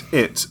wrestler named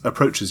It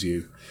approaches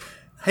you.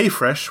 Hey,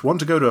 Fresh, want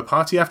to go to a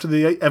party after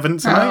the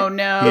event tonight? Oh,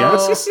 no.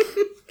 Yes.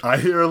 I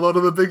hear a lot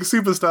of the big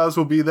superstars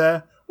will be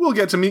there. We'll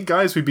get to meet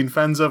guys we've been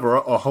fans of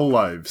our whole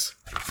lives.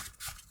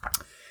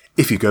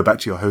 If you go back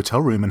to your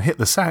hotel room and hit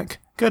the sack,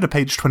 go to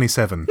page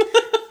 27.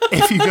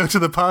 If you go to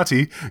the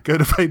party, go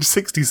to page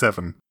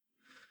 67.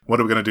 What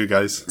are we going to do,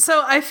 guys?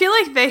 So I feel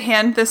like they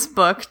hand this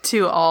book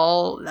to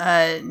all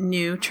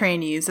new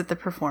trainees at the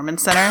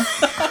Performance Center.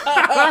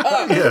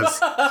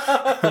 Yes.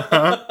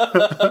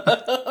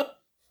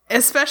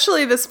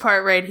 Especially this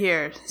part right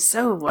here.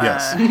 So,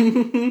 yes.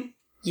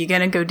 You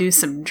gonna go do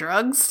some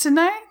drugs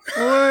tonight?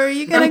 Or are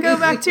you gonna go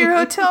back to your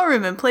hotel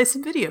room and play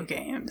some video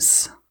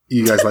games?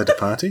 You guys like to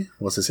party?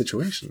 What's the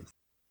situation?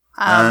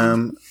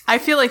 I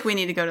feel like we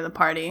need to go to the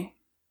party.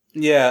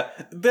 Yeah,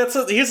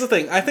 here's the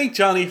thing. I think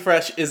Johnny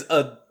Fresh is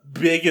a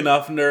big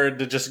enough nerd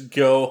to just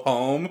go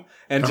home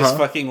and just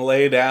fucking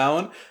lay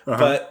down.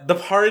 But the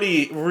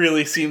party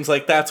really seems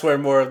like that's where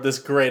more of this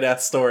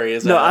great-ass story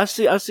is. No, I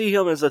see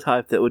him as the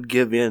type that would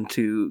give in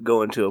to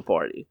going to a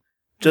party.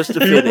 Just to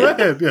fit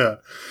in. Yeah.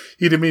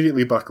 He'd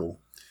immediately buckle.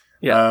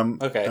 Yeah.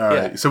 Okay, all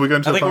right. So we're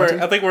going to the party?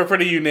 I think we're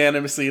pretty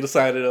unanimously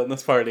decided on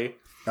this party.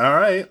 All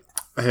right.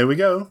 Here we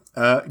go.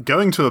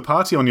 Going to a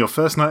party on your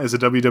first night as a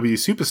WWE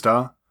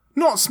superstar.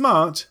 Not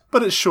smart,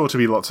 but it's sure to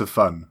be lots of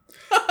fun.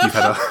 You've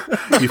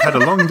had a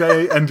long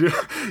day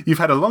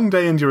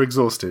and you're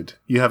exhausted.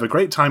 You have a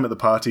great time at the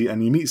party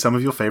and you meet some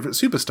of your favorite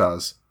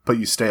superstars, but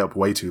you stay up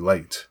way too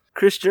late.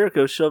 Chris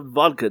Jericho shoved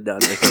vodka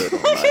down your throat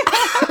all night.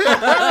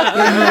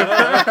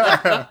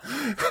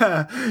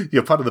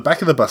 You're part of the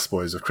back of the bus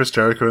boys of Chris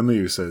Jericho and the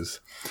Usos.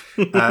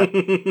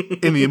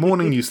 In the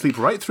morning, you sleep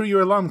right through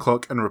your alarm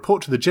clock and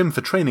report to the gym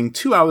for training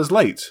 2 hours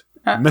late.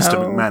 Mr.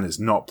 McMahon is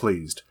not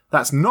pleased.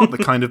 That's not the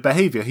kind of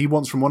behavior he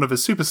wants from one of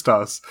his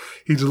superstars.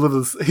 He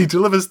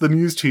delivers the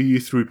news to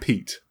you through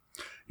Pete.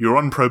 You're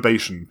on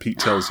probation, Pete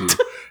tells you.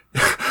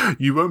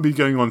 You won't be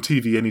going on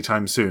TV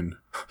anytime soon.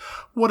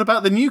 What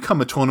about the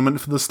newcomer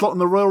tournament for the slot in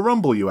the Royal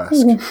Rumble, you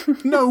ask?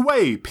 No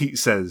way, Pete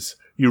says.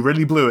 You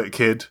really blew it,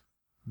 kid.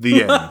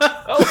 The end.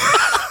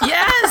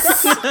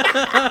 Yes!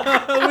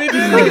 We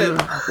did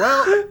it!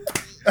 Well,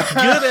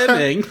 Good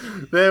ending.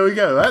 There we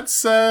go.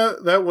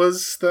 That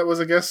was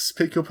I guess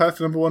Pick Your Path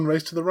 #1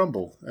 Race to the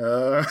Rumble.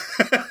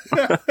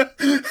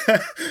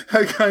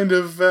 I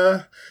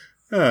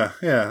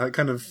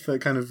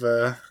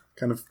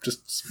kind of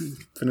just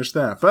finished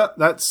there. But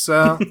that's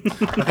I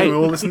think we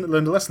all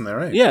learned a lesson there,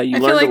 right? Yeah, you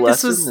learned a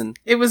lesson.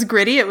 It was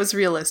gritty. It was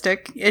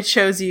realistic. It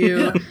shows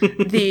you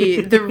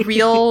the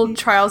real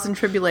trials and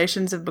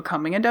tribulations of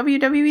becoming a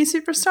WWE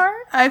superstar.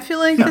 I feel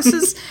like this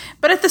is,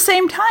 but at the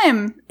same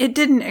time, it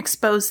didn't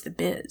expose the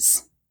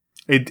biz.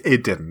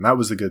 It didn't. That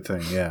was the good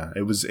thing. Yeah,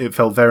 it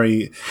felt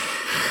very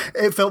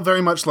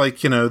much like,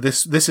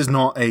 this is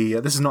not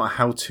a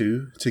how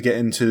to get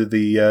into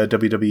the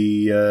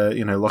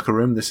WWE locker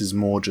room. This is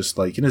more just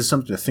like, it's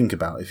something to think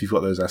about if you've got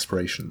those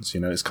aspirations.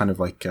 It's kind of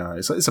like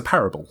it's a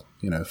parable,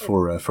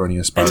 for any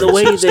aspiring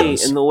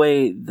superstars. And the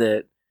way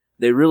that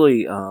they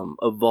really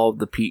evolved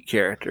the Pete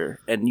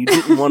character, and you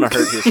didn't want to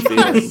hurt his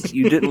feelings.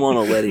 You didn't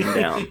want to let him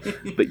down,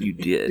 but you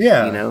did.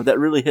 Yeah, that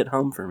really hit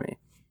home for me.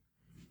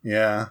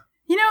 Yeah.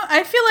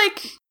 I feel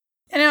like,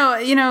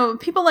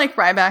 people like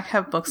Ryback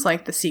have books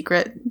like The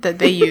Secret that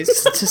they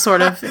use to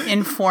sort of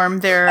inform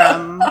their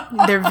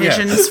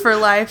visions for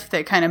life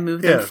that kind of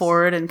move them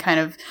forward and kind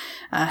of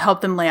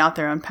help them lay out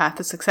their own path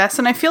to success.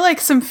 And I feel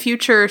like some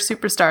future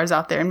superstars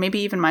out there, and maybe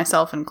even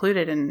myself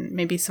included, and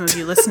maybe some of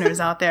you listeners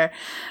out there,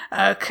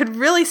 could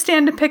really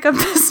stand to pick up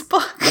this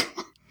book.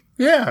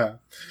 Yeah.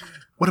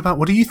 What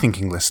are you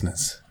thinking,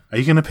 listeners? Are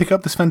you going to pick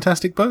up this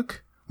fantastic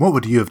book? What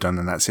would you have done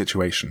in that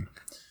situation?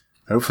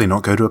 Hopefully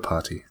not go to a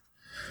party.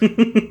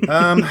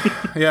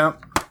 Yeah.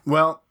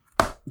 Well,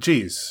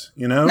 geez,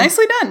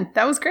 Nicely done.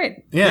 That was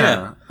great.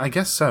 Yeah, I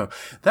guess so.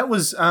 That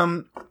was,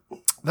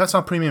 that's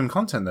our premium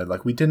content though.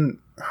 Like I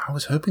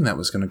was hoping that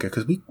was going to go,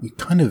 because we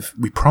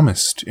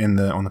promised on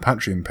the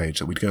Patreon page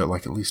that we'd go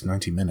at least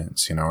 90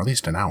 minutes, or at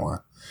least an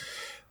hour.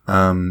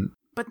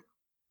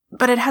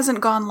 But it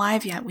hasn't gone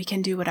live yet. We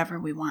can do whatever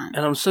we want.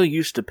 And I'm so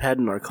used to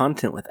padding our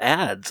content with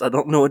ads. I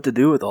don't know what to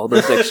do with all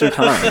this extra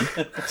time.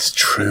 It's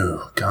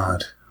true.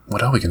 God,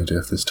 what are we going to do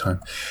with this time?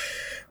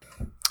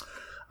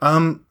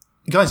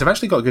 Guys, I've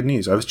actually got good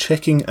news. I was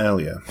checking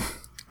earlier,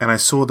 and I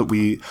saw that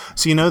we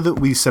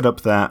set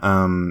up that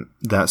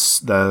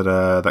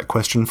that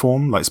question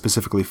form,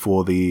 specifically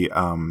for the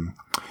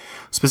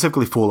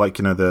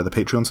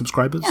Patreon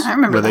subscribers. Yeah, I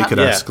remember where that. they could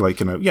ask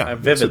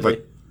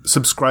vividly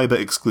subscriber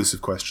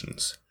exclusive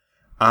questions.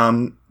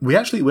 We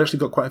actually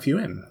got quite a few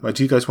in.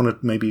 Do you guys want to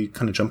maybe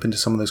kind of jump into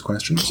some of those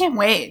questions? Can't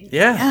wait.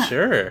 Yeah.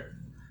 Sure.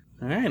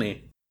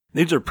 Alrighty.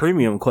 These are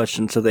premium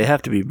questions, so they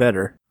have to be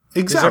better.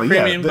 Exactly. These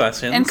are premium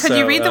questions. And could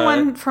you read the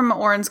one from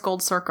Oren's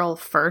Gold Circle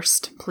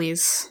first,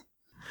 please?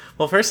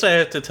 Well, first I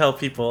have to tell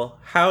people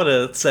how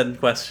to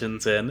send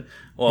questions in.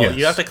 Well, yes.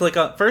 You have to click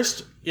on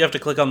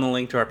the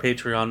link to our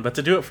Patreon, but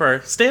to do it for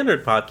our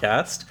standard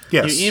podcast,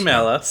 you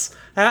email us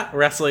at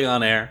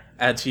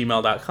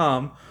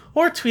wrestlingonair@gmail.com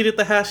or tweet at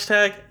the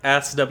hashtag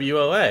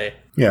 #AskWOA.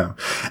 Yeah.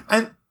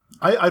 And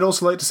I'd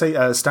also like to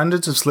say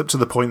standards have slipped to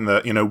the point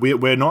that,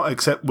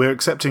 we're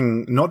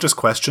accepting not just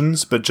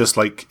questions, but just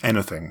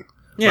anything.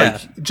 Yeah.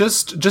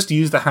 Just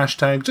use the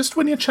hashtag just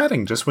when you're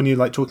chatting, just when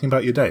you're talking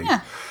about your day.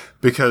 Yeah.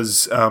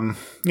 Because,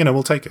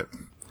 we'll take it.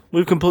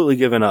 We've completely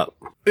given up.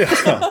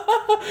 Yeah.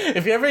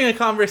 If you're having a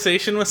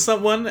conversation with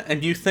someone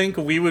and you think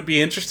we would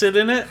be interested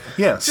in it,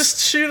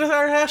 just shoot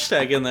our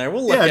hashtag in there.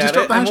 We'll look at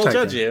it and we'll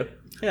judge you.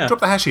 Yeah.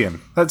 Drop the hashy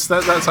in. That's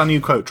our new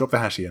quote. Drop the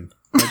hashy in.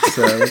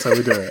 That's how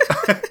we do it.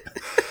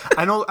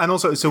 And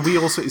also, so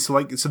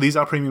these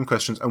are premium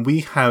questions, and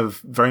we have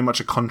very much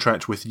a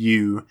contract with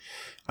you,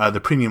 the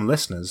premium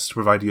listeners, to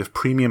provide you with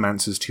premium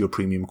answers to your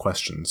premium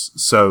questions.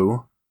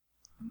 So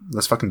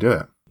let's fucking do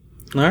it.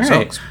 All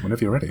right. So,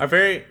 whenever you're ready.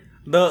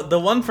 The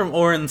one from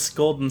Oren's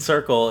Golden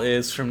Circle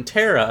is from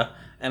Tara,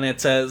 and it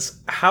says,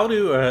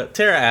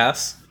 Tara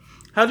asks,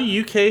 how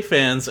do UK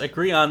fans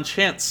agree on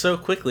chants so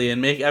quickly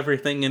and make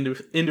everything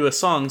into a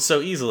song so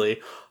easily?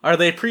 Are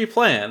they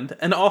pre-planned?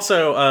 And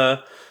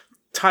also,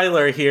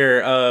 Tyler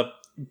here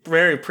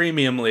very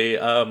premiumly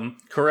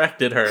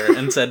corrected her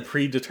and said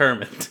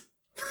predetermined.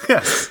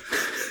 Yes.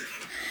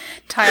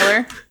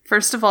 Tyler,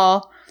 first of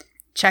all,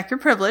 check your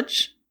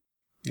privilege.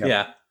 Yep.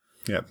 Yeah.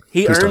 Yep.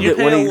 He earned it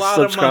when he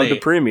subscribed to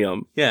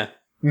premium. Yeah.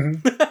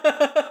 Mm-hmm.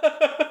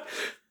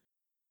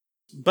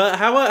 But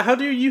how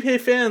do UK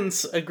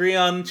fans agree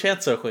on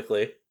chants so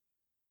quickly?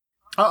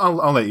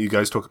 I'll let you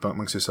guys talk about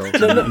amongst yourselves.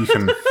 You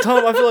can.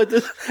 Tom, I feel like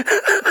this.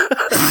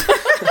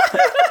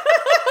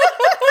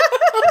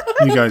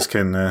 You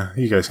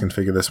guys can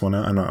figure this one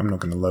out. I'm not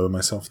going to lower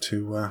myself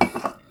to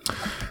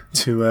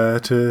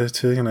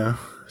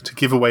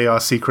give away our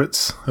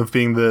secrets of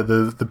being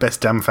the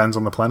best damn fans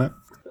on the planet.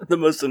 The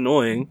most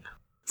annoying.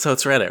 So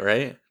it's Reddit,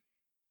 right?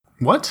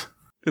 What?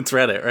 It's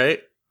Reddit, right?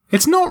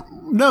 It's not.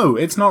 No,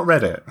 it's not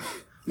Reddit.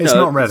 It's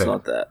not Reddit. It's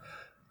not that.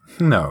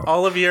 No.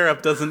 All of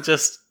Europe doesn't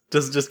just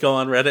go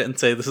on Reddit and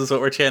say this is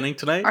what we're chanting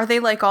tonight. Are they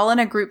all in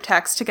a group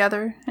text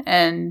together?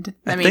 And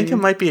I mean, think it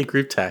might be a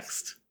group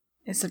text.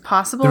 Is it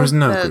possible? There is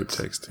no group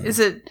text. Is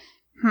it?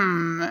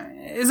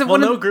 Is it? Well,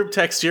 no group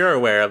text you're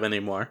aware of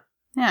anymore.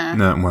 Yeah.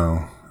 No,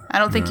 well, I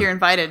don't think you're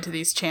invited to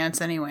these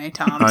chants anyway,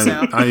 Tom.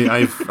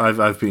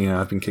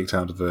 I've been kicked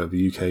out of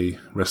the UK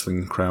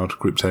wrestling crowd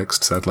group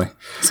text, sadly.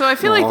 So I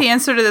feel like the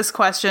answer to this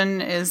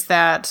question is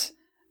that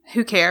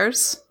who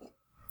cares?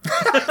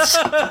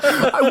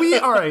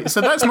 All right,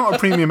 so that's not a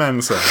premium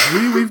answer.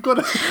 We've got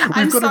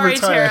to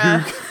retire.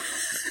 Tara.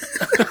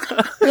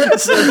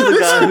 This is the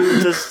guy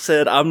who just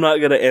said, "I'm not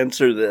going to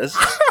answer this."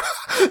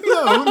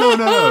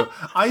 No.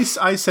 I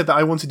said that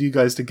I wanted you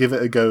guys to give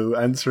it a go,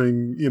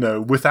 answering,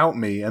 without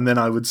me, and then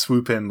I would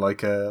swoop in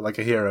like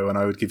a hero, and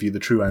I would give you the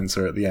true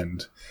answer at the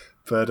end.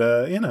 But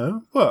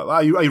well,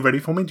 are you ready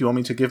for me? Do you want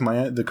me to give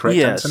the correct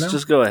answer now? Yes,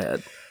 just go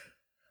ahead.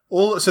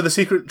 So the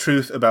secret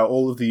truth about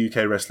all of the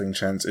UK wrestling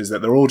chants is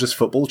that they're all just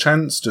football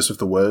chants, just with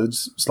the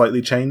words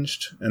slightly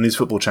changed. And these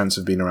football chants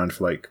have been around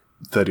for like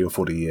 30 or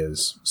 40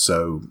 years.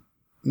 So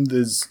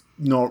there's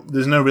no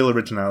real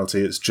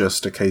originality. It's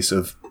just a case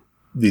of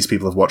these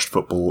people have watched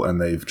football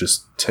and they've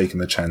just taken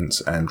the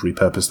chants and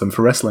repurposed them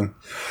for wrestling.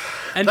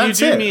 And you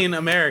do mean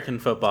American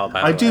football,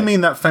 by the way. I do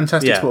mean that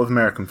fantastic sport of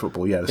American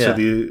football, yeah. So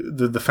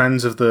the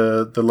fans of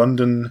the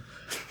London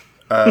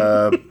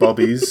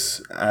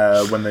Bobbies,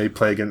 when they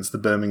play against the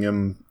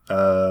Birmingham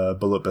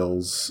Bullet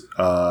Bills,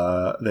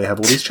 they have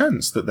all these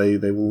chants that they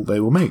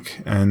will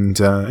make, and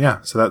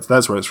so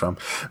that's where it's from.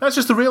 That's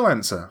just the real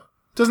answer.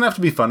 Doesn't have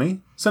to be funny.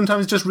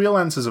 Sometimes just real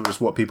answers are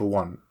just what people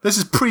want. This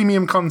is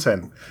premium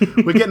content.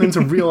 We're getting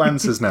into real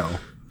answers now.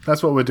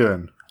 That's what we're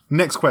doing.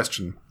 Next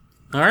question.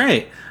 All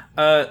right.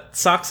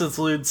 Sox's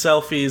Lewd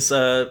Selfies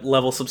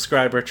level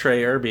subscriber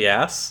Trey Irby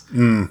asks,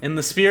 in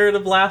the spirit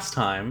of last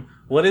time,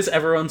 what is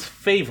everyone's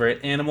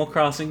favorite Animal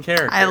Crossing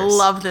character? I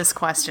love this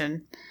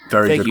question.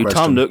 Thank you,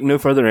 Tom Nook. No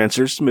further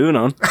answers. Moving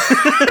on.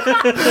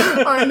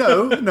 I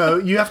know. No,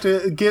 you have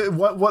to get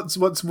why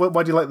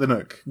do you like the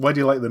Nook? Why do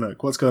you like the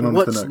Nook? What's going on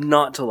with the Nook? What's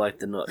not to like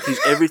the Nook? He's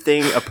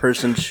everything a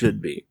person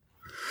should be.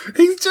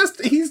 He's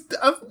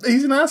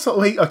an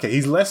asshole.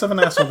 He's less of an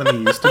asshole than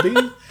he used to be,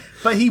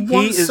 but he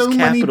wants so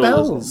many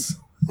bells.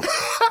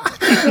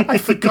 I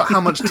forgot how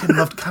much Tim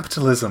loved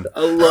capitalism. I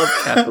love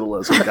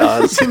capitalism,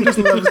 guys. Tim just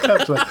loves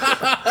capitalism.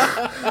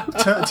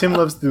 Tim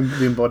loves the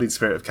embodied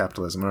spirit of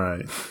capitalism. All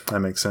right, that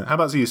makes sense. How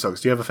about you,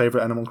 Socks? Do you have a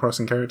favorite Animal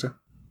Crossing character?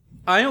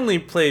 I only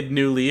played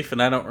New Leaf,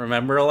 and I don't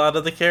remember a lot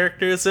of the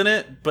characters in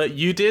it, but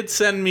you did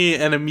send me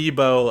an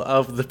amiibo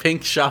of the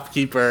pink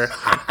shopkeeper,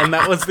 and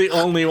that was the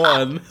only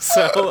one,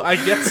 so I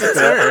guess it's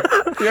her.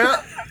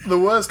 Yeah, the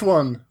worst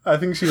one. I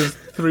think she was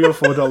 $3 or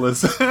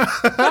 $4.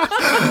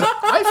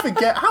 I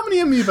forget. How many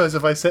amiibos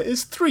have I sent?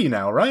 It's 3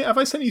 now, right? Have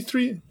I sent you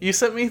 3? You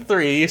sent me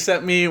 3. You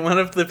sent me one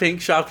of the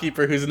pink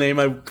shopkeeper whose name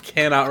I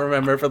cannot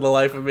remember for the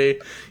life of me.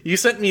 You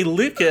sent me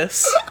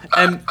Lucas,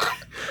 and...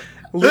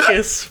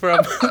 Lucas from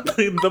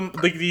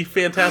the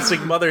Fantastic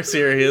Mother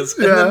series,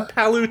 and then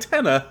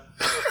Palutena,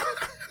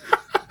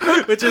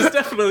 which is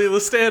definitely the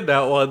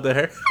standout one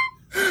there.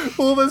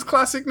 All those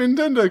classic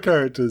Nintendo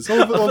characters,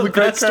 all the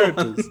great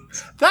characters.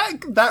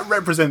 That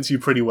represents you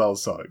pretty well,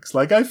 Socks.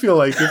 Like, I feel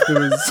like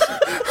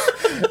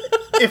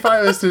if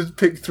I was to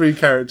pick 3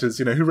 characters,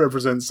 who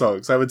represent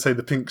Socks, I would say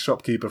the pink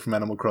shopkeeper from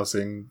Animal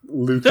Crossing,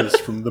 Lucas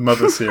from the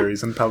Mother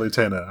series, and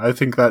Palutena. I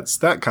think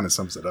that kind of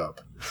sums it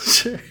up.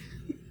 Sure.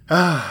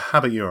 How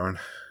about you, Oren?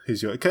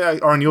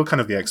 Oren, you're kind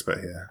of the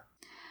expert here.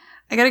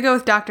 I gotta go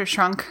with Dr.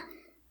 Shrunk.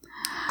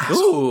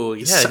 Ooh,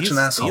 yeah, such an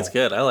asshole. He's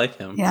good. I like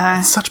him. Yeah.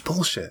 It's such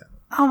bullshit.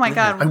 Oh my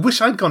god. I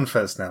wish I'd gone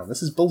first now.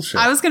 This is bullshit.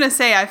 I was gonna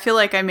say, I feel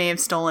like I may have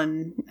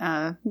stolen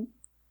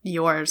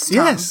yours, Tom.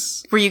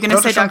 Yes. Were you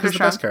gonna say Dr.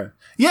 Shrunk?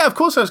 Yeah, of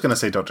course I was gonna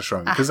say Dr.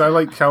 Shrunk, because I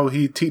like how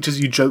he teaches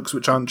you jokes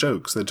which aren't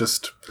jokes. They're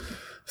just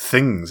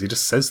things. He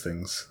just says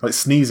things. Like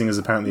sneezing is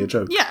apparently a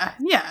joke.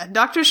 Yeah.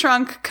 Dr.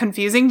 Shrunk,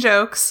 confusing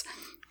jokes.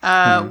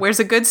 Wears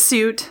a good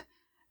suit.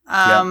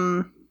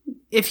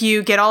 If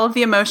you get all of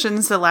the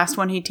emotions, the last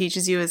one he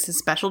teaches you is his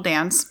special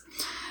dance.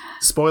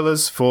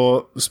 Spoilers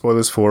for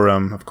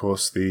of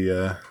course,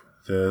 the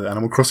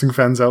Animal Crossing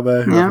fans out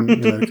there who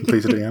haven't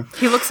completed it yet.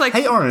 He looks like...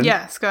 Hey, Oren.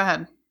 Yes, go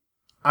ahead.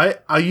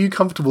 Are you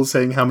comfortable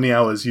saying how many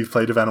hours you've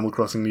played of Animal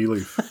Crossing New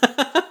Leaf?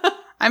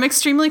 I'm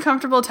extremely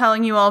comfortable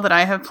telling you all that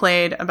I have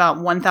played about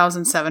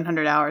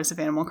 1,700 hours of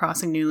Animal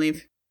Crossing New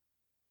Leaf.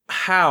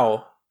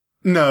 How?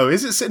 No,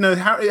 is it? No,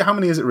 how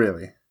many is it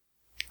really?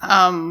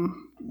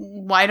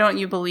 Why don't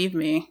you believe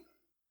me?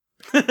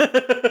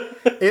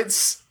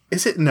 Is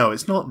it? No,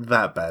 it's not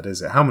that bad,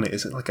 is it? How many?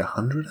 Is it like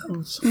 100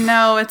 hours?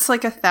 No, it's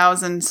like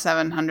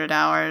 1,700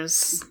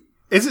 hours.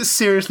 Is it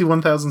seriously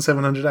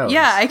 1,700 hours?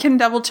 Yeah, I can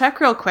double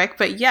check real quick,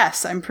 but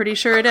yes, I'm pretty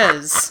sure it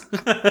is.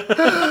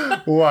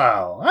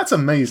 Wow, that's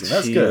amazing.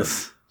 That's good.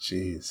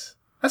 Jeez.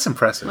 That's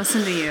impressive.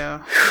 Listen to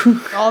you.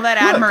 All that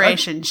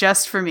admiration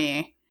just for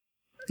me.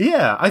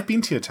 Yeah, I've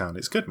been to your town.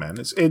 It's good, man.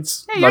 It's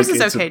yours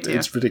is okay too.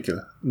 It's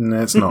ridiculous.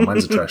 No, it's not.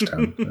 Mine's a trash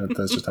town.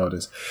 That's just how it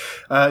is.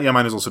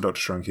 Mine is also Dr.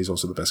 Shrunk. He's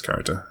also the best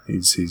character.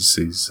 He's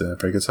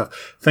very good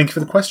stuff. Thank you for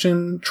the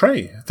question,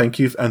 Trey. Thank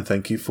you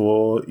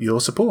for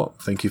your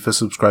support. Thank you for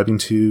subscribing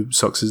to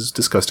Sox's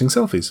Disgusting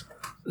Selfies.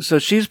 So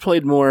she's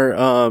played more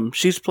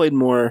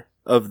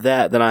of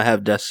that than I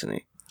have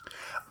Destiny.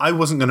 I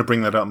wasn't going to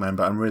bring that up, man,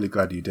 but I'm really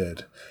glad you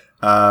did.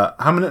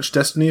 How much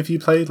Destiny have you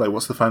played? Like,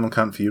 what's the final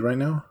count for you right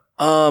now?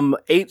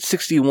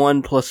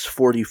 861 plus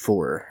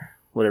 44,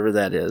 whatever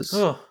that is.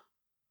 Oh.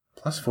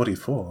 Plus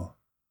 44?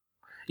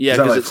 Yeah,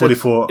 because like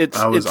 44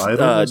 hours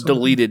idle?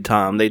 Deleted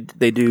Tom. They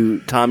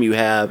do Tom you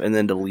have and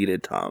then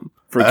deleted Tom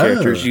for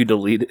characters you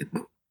deleted.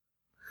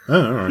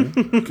 Oh, all right.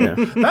 Okay.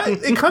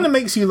 It kind of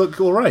makes you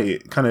look all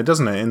right, kind of,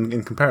 doesn't it,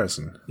 in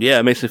comparison? Yeah,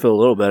 it makes me feel a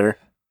little better.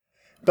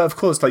 But of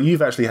course, like,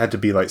 you've actually had to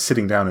be like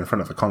sitting down in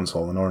front of a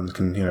console, and Oren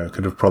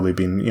could have probably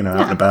been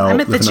out and about. I'm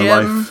at the living gym.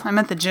 a life. I'm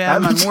at the gym.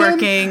 I'm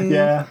working.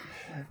 Yeah,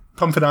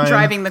 pumping iron,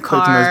 driving the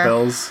car, collecting those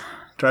bells,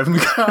 driving the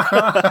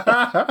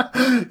car.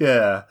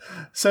 Yeah.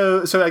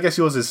 So I guess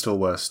yours is still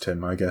worse,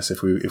 Tim. I guess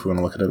if we want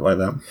to look at it like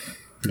that.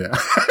 Yeah.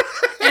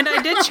 And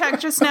I did check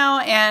just now,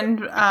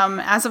 and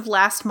as of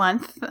last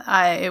month,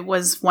 it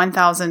was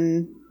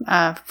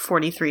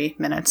 1,043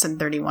 minutes and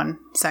 31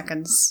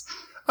 seconds.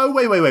 Oh,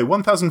 wait.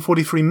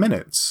 1,043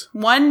 minutes.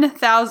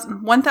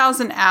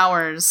 1,000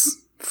 hours,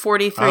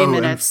 43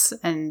 minutes,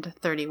 and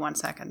 31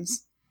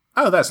 seconds.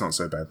 Oh, that's not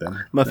so bad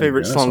then. My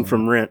favorite song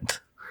from Rent.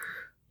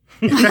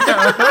 Good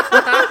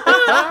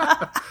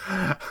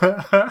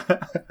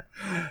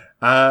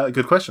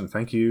question.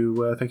 Thank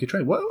you,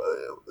 Trey. What,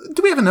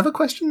 do we have another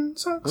question?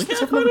 We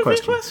have quite a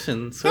few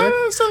questions.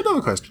 So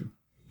another question.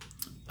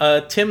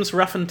 Tim's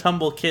Rough and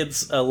Tumble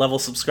Kids level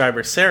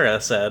subscriber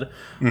Sarah said,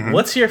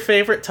 "What's your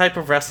favorite type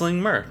of wrestling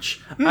merch?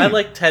 I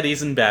like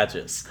teddies and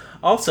badges.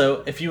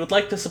 Also, if you would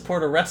like to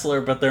support a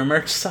wrestler but their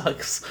merch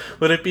sucks,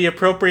 would it be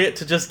appropriate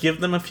to just give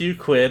them a few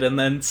quid and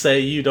then say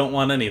you don't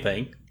want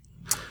anything?"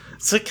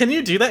 So can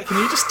you do that? Can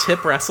you just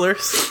tip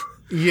wrestlers?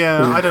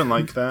 Yeah, I don't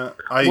like that.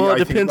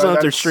 It depends on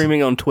if they're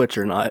streaming on Twitch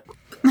or not.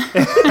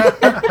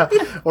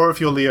 Or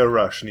if you're Leo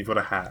Rush and you've got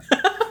a hat.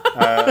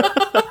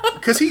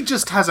 Because he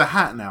just has a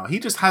hat now. He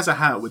just has a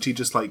hat which he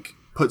just, like,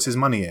 puts his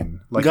money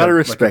in. Like, you gotta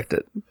respect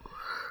it.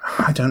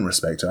 I don't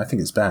respect it. I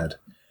think it's bad.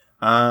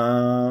 You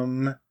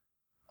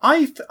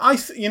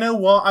know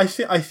what? I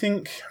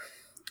think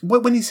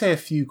when you say a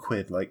few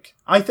quid, like,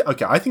 I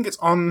think it's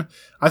on.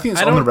 I think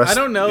it's on the rest. I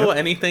don't know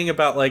anything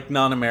about, like,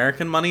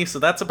 non-American money, so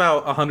that's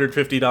about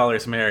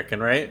 $150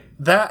 American, right?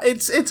 That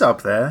it's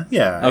up there.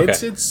 Yeah,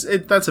 okay.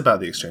 That's about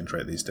the exchange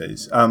rate these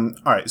days. All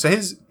right. So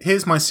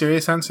here's my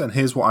serious answer, and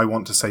here's what I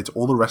want to say to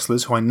all the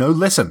wrestlers who I know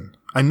listen.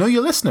 I know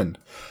you're listening.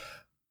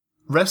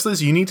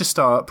 Wrestlers, you need to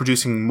start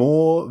producing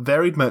more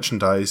varied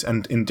merchandise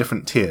and in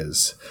different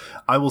tiers.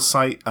 I will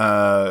cite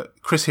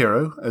Chris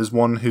Hero as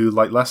one who,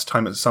 like last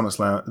time at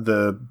SummerSlam,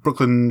 the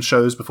Brooklyn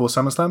shows before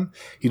SummerSlam,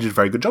 he did a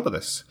very good job of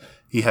this.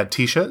 He had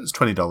t-shirts,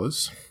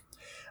 $20.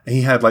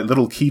 He had like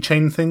little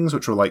keychain things,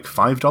 which were like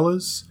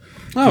 $5.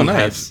 Oh,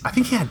 nice. I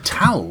think he had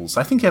towels.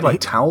 I think he had like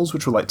towels,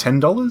 which were like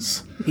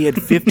 $10. He had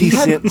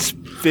 50-cent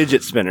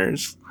fidget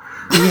spinners.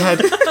 He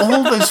had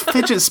all those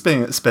fidget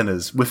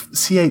spinners with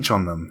CH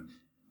on them.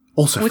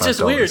 Also Which $5.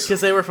 is weird,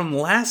 because they were from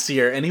last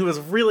year, and he was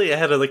really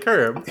ahead of the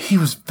curve. He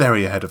was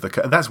very ahead of the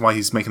curve. That's why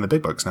he's making the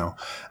big bucks now.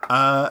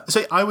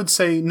 So I would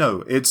say,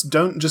 no, it's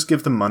don't just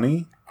give them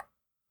money.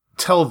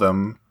 Tell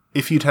them,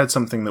 if you'd had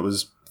something that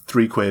was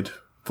 3 quid,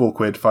 4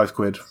 quid, 5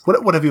 quid,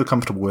 whatever you're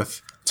comfortable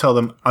with, tell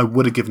them, I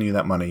would have given you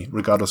that money,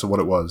 regardless of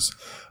what it was.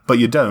 But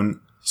you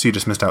don't, so you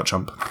just missed out,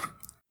 chump.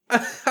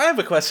 I have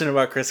a question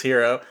about Chris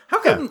Hero.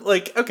 How come,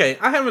 I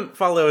haven't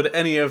followed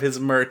any of his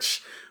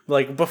merch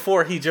like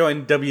before he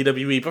joined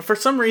WWE, but for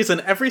some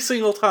reason, every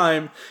single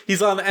time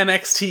he's on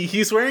NXT,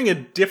 he's wearing a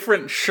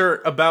different shirt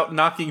about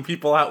knocking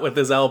people out with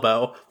his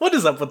elbow. What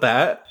is up with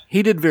that?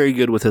 He did very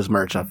good with his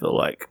merch, I feel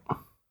like.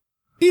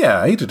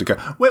 Yeah, he did a go.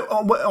 Wait,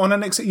 on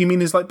NXT, you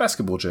mean his like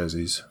basketball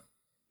jerseys?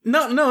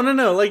 No.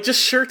 Like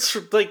just shirts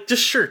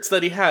that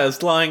he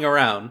has lying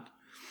around.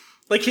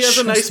 Like he has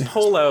a nice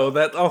polo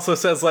that also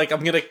says like,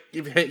 I'm gonna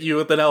hit you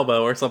with an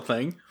elbow or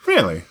something.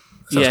 Really?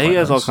 Yeah, he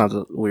has all kinds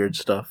of weird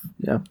stuff.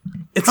 Yeah.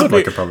 I would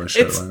like to publish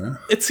it like that.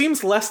 It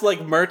seems less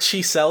like merch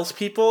he sells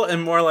people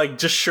and more like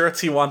just shirts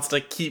he wants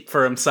to keep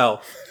for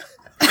himself.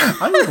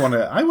 I would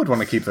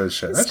want to keep those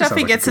shirts. Stuff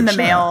he gets in the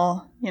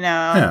mail, you know.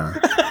 Yeah.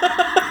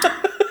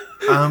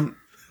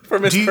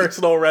 From his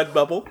personal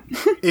Redbubble.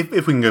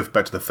 If we can go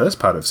back to the first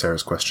part of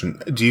Sarah's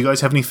question, do you guys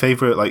have any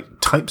favorite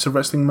like types of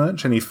wrestling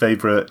merch? Any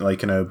favorite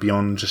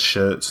beyond just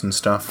shirts and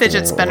stuff?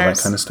 Fidget spinners, or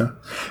that kind of stuff.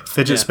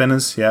 Fidget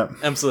spinners, yeah,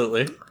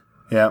 absolutely,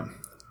 yeah.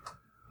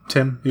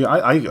 Tim, yeah,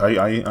 I've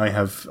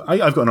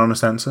got an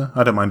honest answer.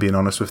 I don't mind being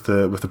honest with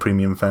the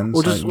premium fans.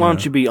 Well, why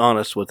don't you be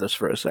honest with us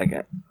for a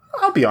second?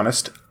 I'll be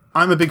honest.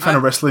 I'm a big fan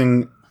of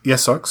wrestling.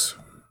 Yes, socks.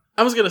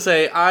 I was gonna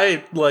say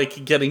I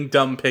like getting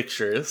dumb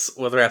pictures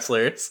with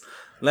wrestlers.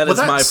 That is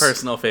my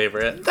personal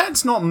favorite.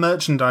 That's not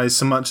merchandise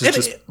so much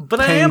as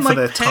but I am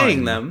like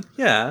paying them.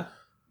 Yeah.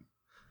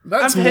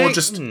 That's more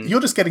just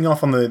you're just getting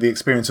off on the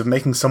experience of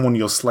making someone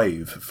your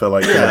slave for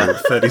like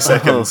 30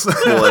 seconds.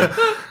 Oh, boy.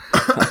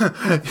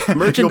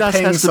 Merchandise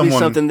has to be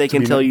something they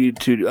can tell you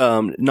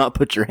to not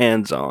put your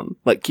hands on.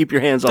 Like, keep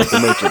your hands off the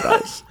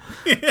merchandise.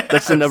 Yes.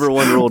 That's the number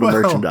one rule to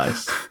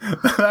merchandise.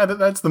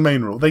 That's the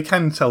main rule. They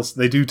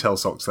do tell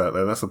Socks that,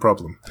 though. That's the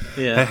problem.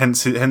 Yeah.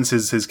 Hence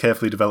his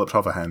carefully developed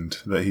hover hand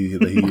that he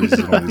uses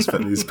in all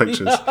these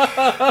pictures.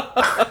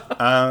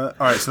 All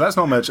right, so that's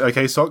not much.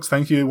 Okay, Socks,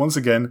 thank you once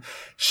again.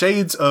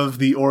 Shades of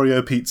the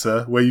Oreo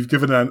pizza, where you've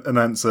given an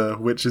answer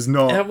which is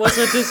not. It was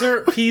a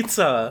dessert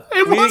pizza.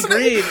 We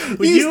agreed.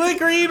 You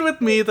agreed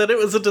with me that it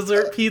was a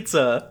dessert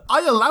pizza.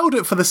 I allowed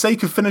it for the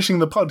sake of finishing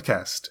the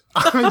podcast.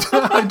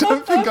 I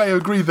don't think I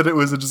agree that it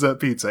was a dessert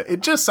pizza.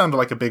 It just sounded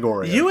like a big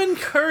Oreo. You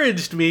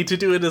encouraged me to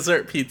do a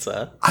dessert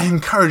pizza. I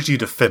encouraged you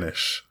to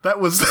finish. That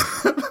was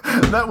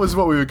that was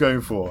what we were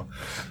going for.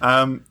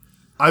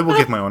 I will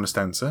give my honest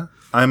answer.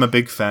 I am a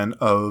big fan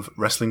of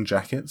wrestling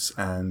jackets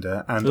and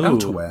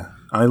outerwear.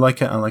 I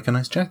like it. I like a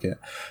nice jacket.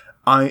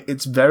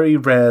 It's very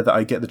rare that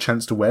I get the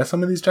chance to wear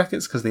some of these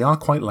jackets because they are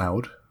quite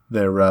loud.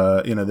 They're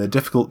they're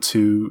difficult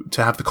to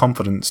have the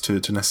confidence to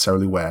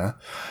necessarily wear.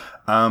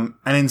 And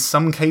in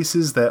some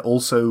cases, they're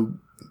also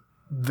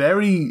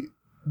they're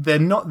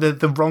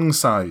the wrong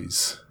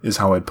size is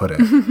how I'd put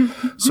it.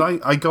 So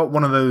I got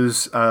one of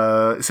those,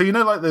 so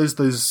like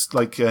those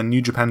like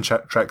New Japan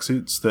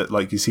tracksuits that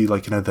like you see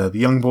like, the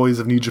young boys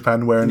of New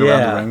Japan wearing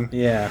around the ring.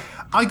 Yeah.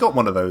 I got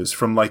one of those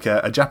from like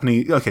a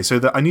Japanese, okay,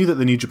 so I knew that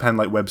the New Japan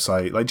like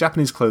website, like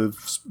Japanese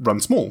clothes run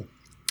small.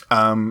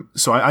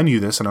 So I knew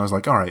this and I was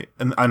like, all right.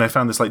 And I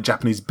found this like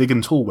Japanese big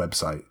and tall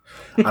website.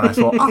 And I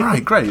thought, all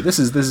right, great. This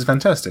is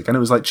fantastic. And it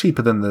was like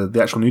cheaper than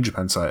the actual New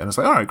Japan site. And I was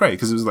like, all right, great.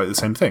 Because it was like the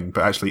same thing,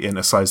 but actually in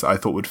a size that I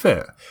thought would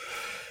fit.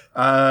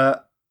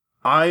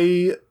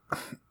 I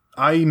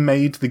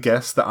made the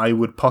guess that I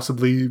would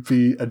possibly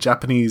be a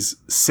Japanese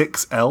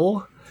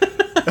 6L.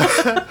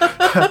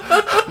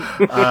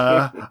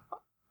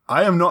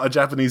 I am not a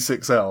Japanese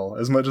 6L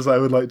as much as I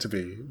would like to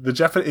be. The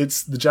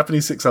Japanese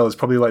 6L is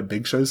probably like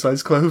Big Show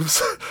size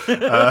clothes. So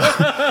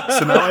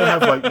now I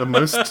have like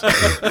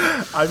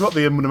I've got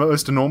the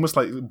most enormous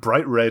like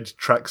bright red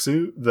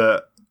tracksuit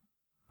that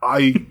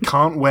I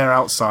can't wear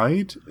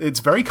outside. It's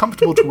very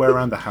comfortable to wear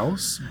around the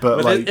house,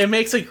 but like it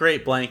makes a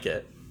great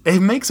blanket. It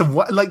makes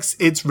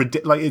it's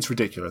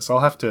ridiculous.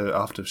 I'll have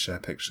to share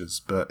pictures,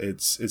 but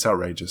it's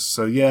outrageous.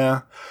 So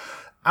yeah.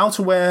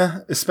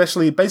 Outerwear,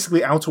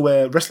 basically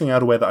outerwear, wrestling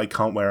outerwear that I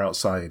can't wear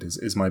outside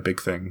is my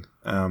big thing.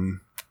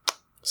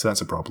 So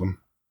that's a problem.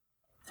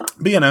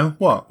 But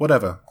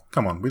whatever.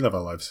 Come on, we live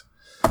our lives.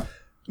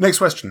 Next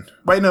question.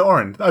 Wait, no,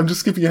 Oren. I'm just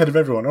skipping ahead of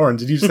everyone. Oren,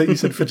 did you say you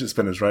said fidget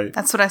spinners, right?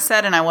 That's what I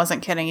said, and I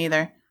wasn't kidding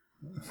either.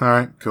 All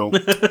right, cool.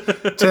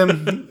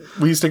 Tim,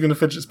 were you sticking to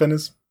fidget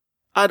spinners?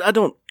 I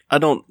don't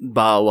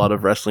buy a lot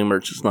of wrestling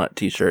merch. It's not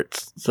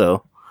t-shirts,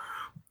 so.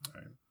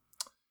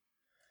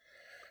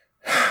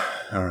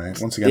 All right.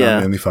 Once again, I'm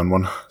the only fun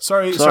one.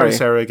 Sorry,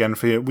 Sarah, again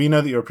for you. We know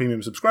that you're a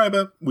premium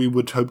subscriber. We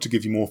would hope to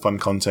give you more fun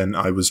content.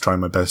 I was trying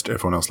my best.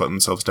 Everyone else let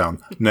themselves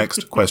down.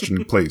 Next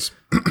question, please.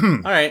 All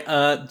right.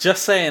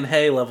 Just saying,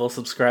 hey, level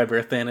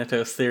subscriber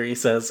Thanatos Theory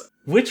says,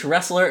 which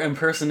wrestler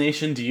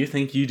impersonation do you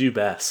think you do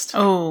best?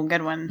 Oh,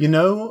 good one.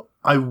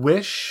 I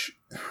wish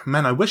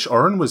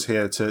Oren was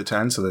here to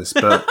answer this,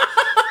 but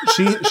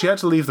she had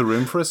to leave the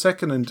room for a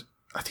second, and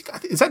I think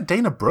is that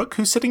Dana Brooke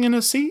who's sitting in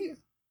her seat?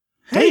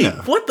 Hey,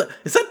 Dana. what the?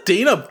 Is that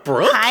Dana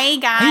Brooke? Hi,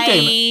 guys.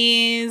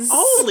 Hey,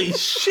 Holy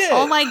shit.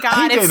 Oh my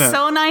god, hey, it's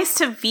so nice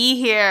to be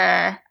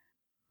here.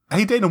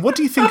 Hey, Dana, what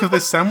do you think of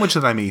this sandwich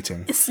that I'm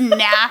eating? It's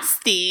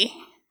nasty.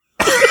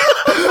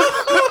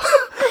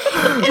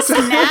 It's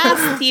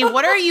nasty.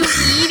 What are you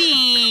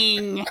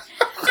eating?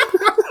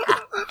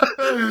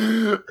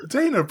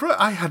 Dana Brooke?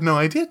 I had no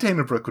idea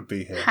Dana Brooke would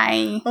be here.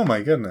 Hi. Oh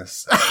my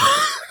goodness.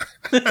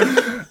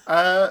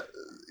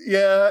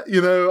 Yeah,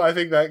 I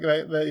think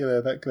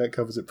that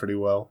covers it pretty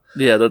well.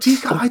 Yeah, that's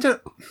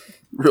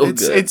real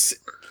good.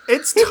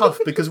 It's tough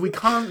because we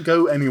can't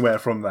go anywhere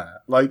from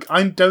that. Like,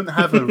 I don't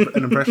have an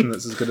impression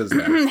that's as good as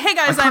that. Hey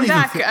guys, I'm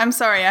back. I'm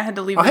sorry, I had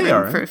to leave the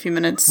room for a few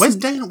minutes. Where's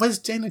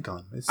Dana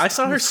gone? I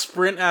saw her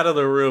sprint out of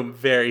the room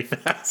very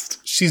fast.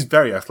 She's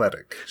very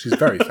athletic. She's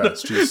very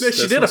fast.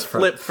 She did a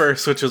flip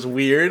first, which was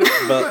weird,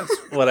 but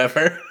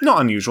whatever.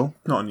 Not unusual.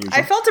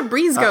 I felt a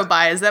breeze go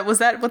by. Was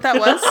that what that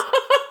was?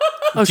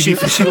 Oh, she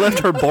left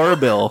her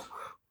barbell.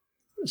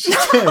 She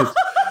did.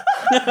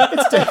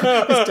 It's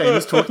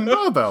Dana's talking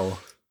barbell.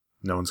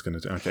 No one's going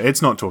to do. Okay,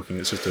 it's not talking.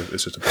 It's just a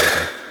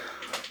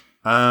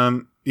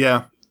barbell.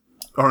 Yeah.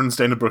 Oren's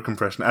Dana Brooke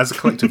impression. As a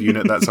collective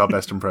unit, that's our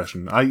best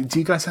impression. Do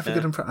you guys have a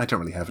good impression? I don't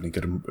really have any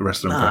good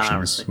wrestler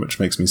impressions, which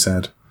makes me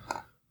sad.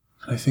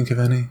 Can I think of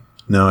any?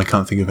 No, I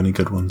can't think of any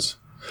good ones.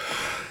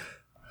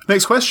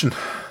 Next question.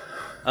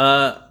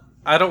 I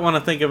don't want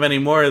to think of any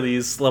more of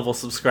these level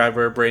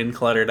subscriber brain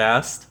cluttered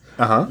asked.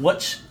 Uh-huh.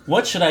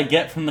 What should I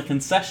get from the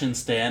concession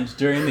stand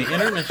during the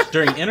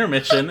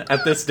intermission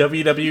at this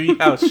WWE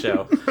house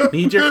show?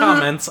 Need your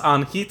comments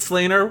on Heath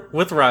Slater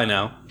with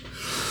Rhino.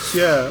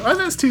 Yeah,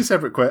 that's two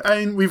separate questions. I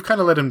mean, we've kind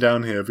of let him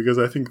down here because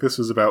I think this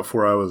was about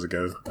 4 hours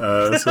ago.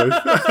 So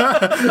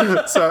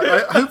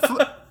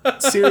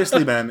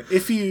seriously, man,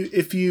 if you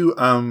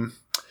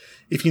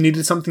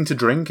needed something to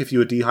drink, if you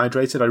were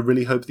dehydrated, I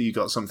really hope that you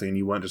got something and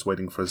you weren't just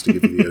waiting for us to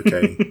give you the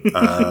okay.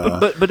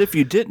 But if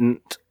you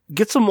didn't,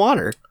 get some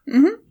water.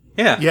 Mm-hmm.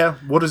 Yeah. Yeah,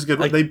 water's good.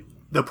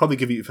 They'll probably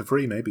give you it for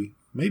free, maybe.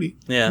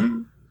 Yeah.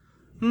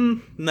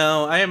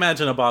 No, I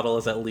imagine a bottle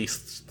is at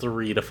least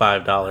 $3 to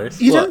 $5.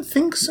 You don't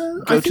think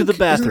so? Go to the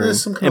bathroom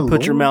and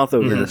put your mouth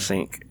over the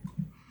sink.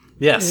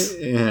 Yes.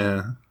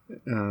 Yeah.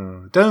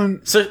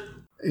 Don't. So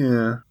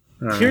Yeah.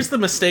 here's the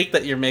mistake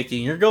that you're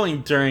making. You're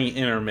going during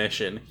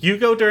intermission. You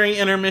go during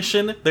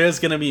intermission, there's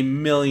going to be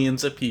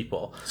millions of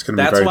people. It's going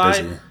to be very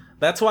busy.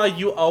 That's why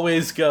you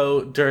always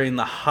go during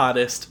the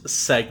hottest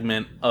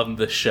segment of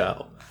the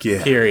show.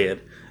 Yeah.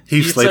 Period.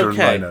 Heath Slater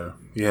okay. and Rhino.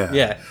 Yeah.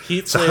 Yeah,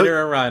 Heath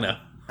Slater and Rhino.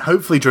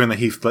 Hopefully, during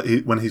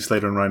the when Heath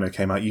Slater and Rhino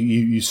came out,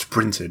 you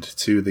sprinted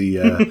to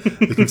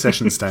the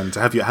concession stand to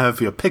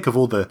have your pick of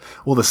all the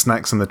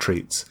snacks and the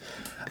treats.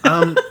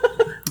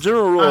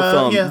 General rule of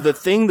thumb: yeah. the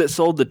thing that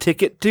sold the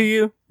ticket to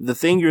you, the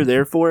thing you're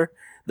there for,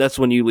 that's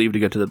when you leave to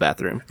go to the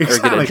bathroom or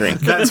get a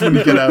drink. That's when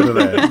you get out of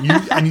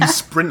there, you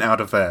sprint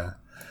out of there,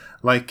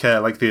 like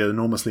the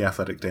enormously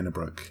athletic Dana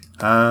Brooke.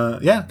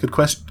 Yeah, good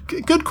question.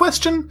 Good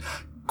question.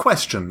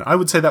 I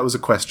would say that was a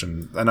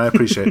question, and I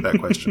appreciate that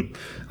question.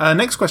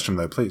 Next question,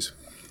 though, please.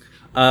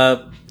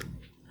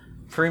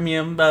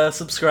 Premium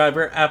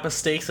subscriber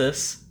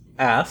Apostasis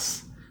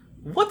asks,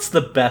 "What's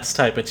the best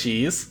type of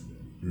cheese?"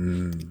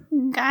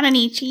 Got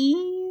any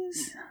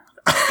cheese?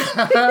 Who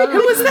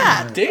was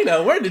that?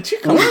 Dana, where did you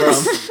come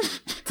from?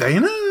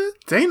 Dana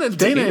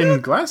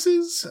in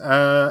glasses.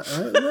 I'll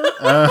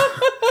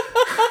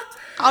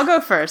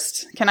go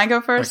first. Can I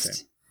go first? Okay.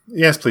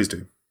 Yes, please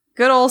do.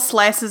 Good old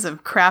slices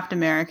of Kraft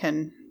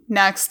American.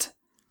 Next.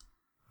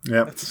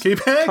 Yep.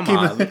 Keep it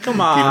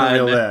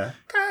real there.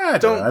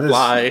 God, Don't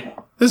lie.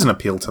 There's an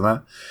appeal to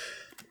that.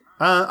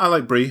 I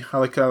like brie. I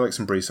like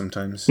some brie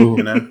sometimes. Ooh.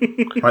 You know,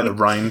 like the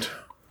rind.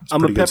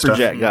 I'm a pepper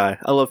jack guy.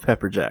 I love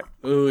pepper jack.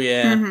 Ooh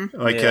yeah.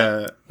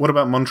 Mm-hmm. What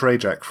about Monterey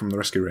Jack from the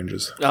Rescue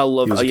Rangers? I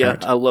love.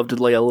 I love to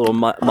lay a little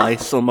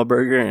mice on my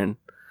burger and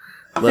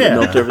let it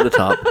melt over the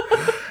top.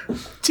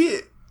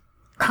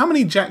 How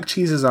many Jack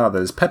cheeses are there?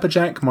 There's Pepper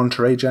Jack,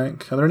 Monterey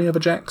Jack. Are there any other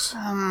Jacks?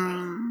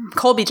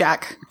 Colby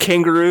Jack.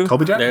 Kangaroo.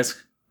 Colby Jack?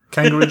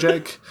 Kangaroo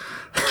Jack?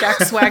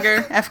 Jack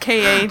Swagger.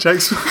 FKA.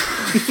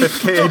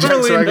 FKA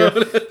Jack Swagger.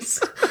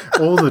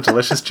 All the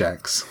delicious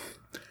Jacks.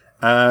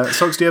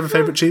 Socks, do you have a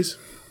favourite cheese?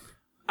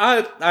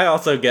 I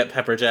also get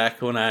pepper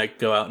jack when I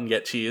go out and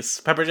get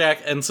cheese. Pepper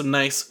jack and some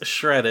nice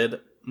shredded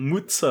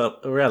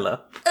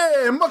mozzarella.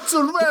 Hey,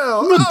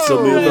 mozzarella!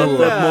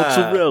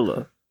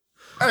 Mozzarella.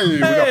 Hey, we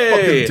got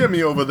fucking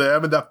Timmy over there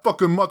with that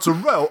fucking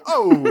mozzarella.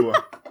 Oh!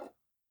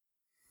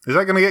 Is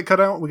that going to get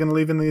cut out? We're going to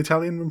leave in the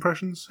Italian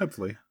impressions?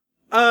 Hopefully.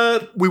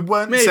 We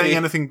weren't saying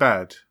anything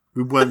bad.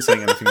 We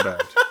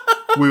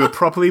were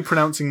properly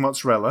pronouncing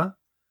mozzarella.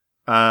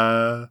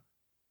 And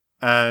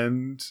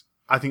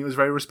I think it was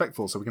very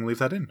respectful, so we can leave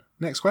that in.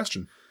 Next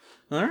question.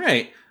 All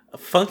right.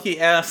 Funky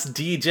ass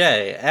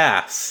DJ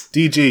asks.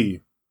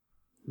 DG.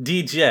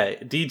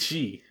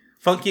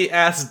 Funky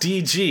ass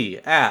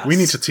DG asks. We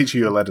need to teach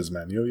you your letters,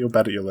 man. You're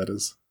bad at your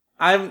letters.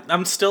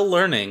 I'm still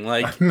learning.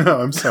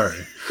 No, I'm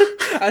sorry.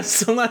 I'm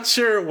still not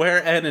sure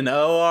where N and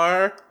O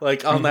are,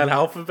 on that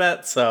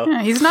alphabet. So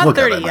yeah, he's not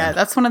 30 yet.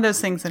 That's one of those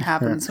things that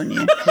happens when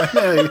you.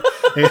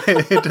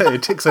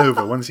 it ticks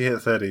over once you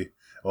hit 30.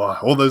 Oh,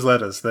 all those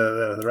letters,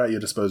 they're at your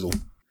disposal.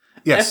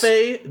 Yes.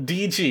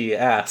 FADG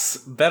asks,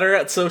 better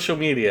at social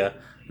media,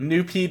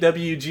 new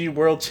PWG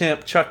world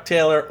champ Chuck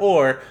Taylor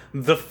or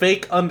the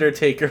fake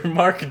Undertaker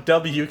Mark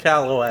W.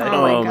 Calloway?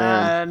 Oh my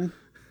god.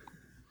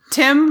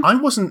 Tim? I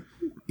wasn't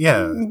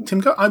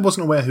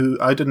aware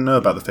I didn't know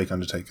about the fake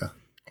Undertaker.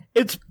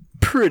 It's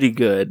pretty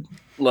good.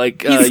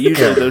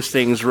 Usually those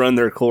things run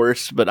their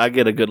course, but I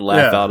get a good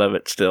laugh out of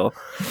it still.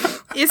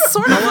 It's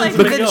sort of like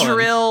the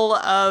drill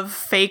of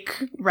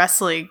fake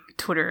wrestling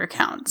Twitter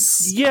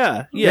accounts.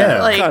 Yeah,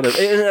 kind of.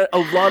 And a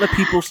lot of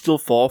people still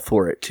fall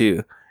for it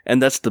too,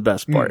 and that's the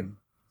best part.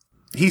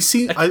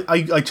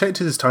 I checked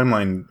his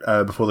timeline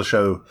before the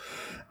show,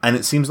 and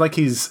it seems like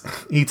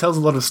he tells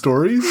a lot of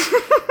stories.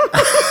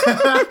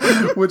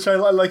 Which I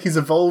like. He's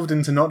evolved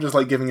into not just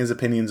giving his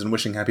opinions and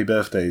wishing happy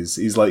birthdays.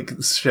 He's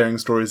sharing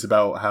stories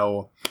about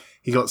how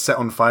he got set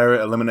on fire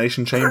at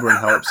Elimination Chamber and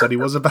how upset he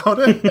was about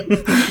it.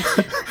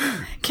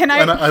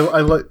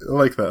 I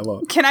like that a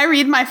lot. Can I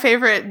read my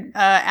favorite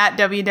at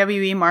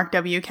WWE Mark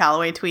W.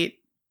 Calloway tweet?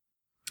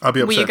 I'll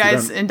be upset. Will you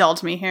guys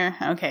indulge me here?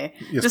 Okay.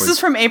 Yes, this please. is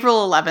from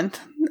April 11th,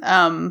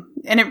 and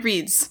it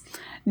reads,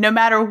 "No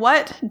matter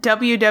what,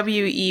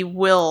 WWE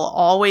will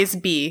always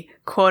be,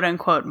 quote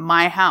unquote,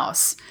 my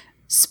house.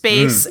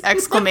 Space,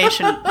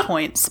 exclamation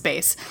point,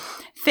 space.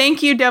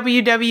 Thank you,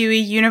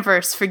 WWE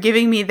Universe, for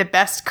giving me the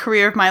best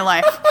career of my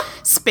life.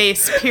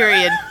 Space,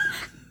 period.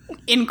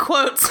 In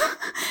quotes,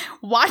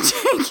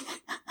 watching."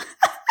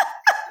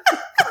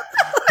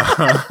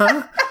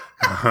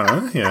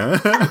 Yeah.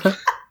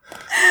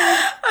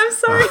 I'm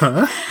sorry.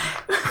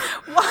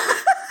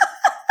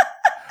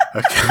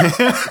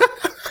 Okay.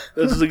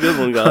 This is a good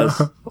one, guys.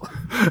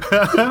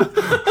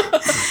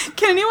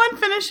 Can anyone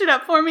finish it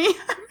up for me?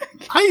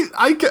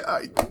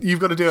 You've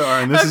got to do it,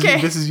 Aaron.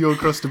 This is your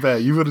cross to bear.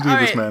 You've got to do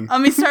this, man.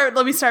 Let me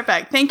start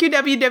back. Thank you,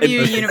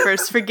 WWE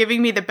Universe, for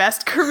giving me the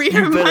best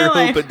career of my Better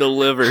life. hope it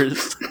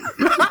delivers.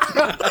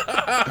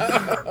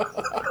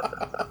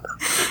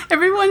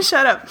 Everyone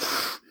shut up.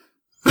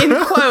 In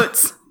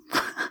quotes,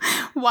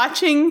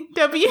 watching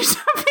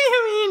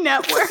WWE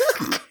Network.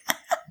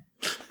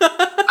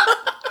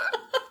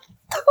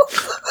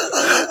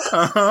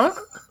 Uh-huh.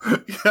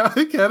 Yeah,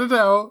 get it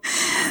out.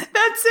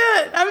 That's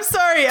it. I'm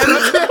sorry.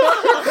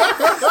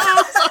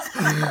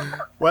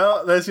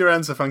 Well, there's your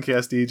answer, Funky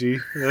Ass DG.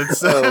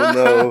 Oh,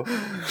 no.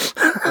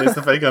 It's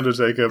the fake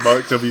Undertaker,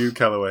 Mark W.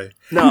 Calloway.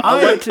 No,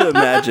 I like to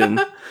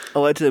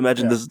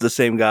imagine this is the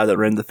same guy that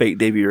ran the fake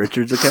Davey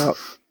Richards account.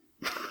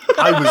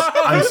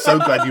 I'm so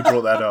glad you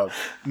brought that up.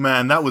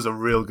 Man, that was a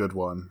real good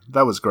one.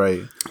 That was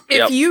great.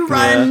 If you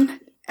run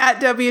at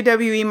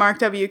WWE Mark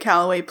W.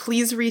 Calloway,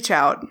 please reach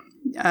out.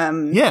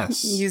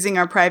 Yes. Using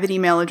our private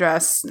email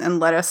address and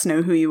let us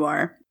know who you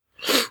are.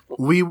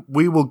 We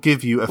will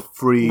give you a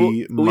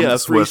free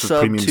month's free worth of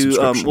premium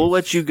subscription. We'll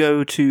let you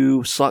go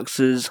to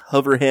Sox's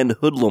Hoverhand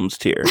Hoodlums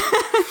tier.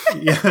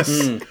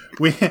 Yes,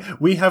 we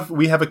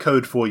have a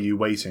code for you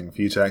waiting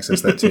for you to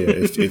access that tier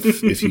if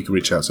you can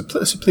reach out. So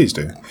please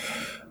do.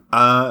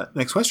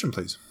 Next question,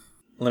 please.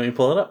 Let me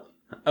pull it up.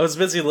 I was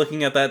busy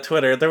looking at that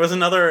Twitter. There was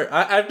another...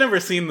 I've never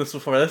seen this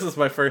before. This is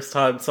my first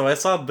time. So I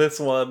saw this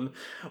one,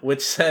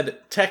 which said,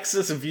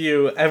 Texas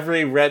view,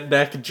 every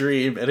redneck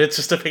dream. And it's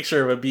just a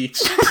picture of a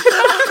beach.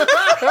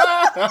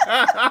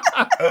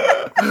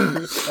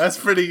 That's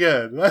pretty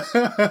good. Now,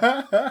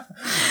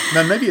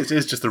 maybe it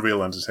is just the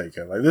real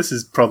Undertaker. Like, this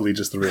is probably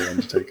just the real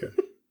Undertaker.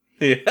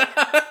 Yeah.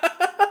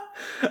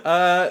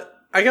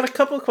 I got a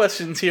couple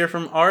questions here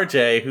from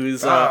RJ,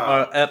 who's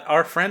at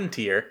our friend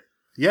tier.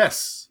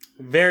 Yes.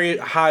 Very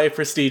high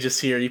prestigious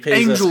here. He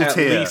pays Angel us at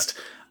tier. least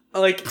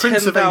like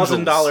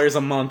 $10,000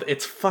 a month.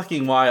 It's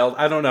fucking wild.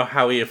 I don't know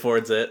how he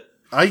affords it.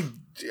 I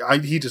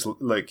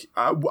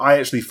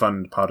actually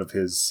fund part of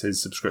his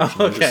subscription.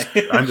 Oh,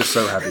 okay. I'm just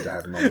so happy to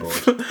have him on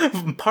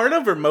board. Part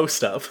of or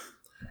most of?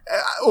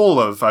 All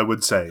of, I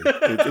would say,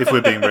 if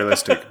we're being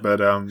realistic. But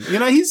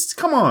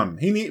come on.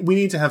 We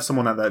need to have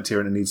someone at that tier,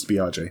 and it needs to be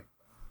RJ.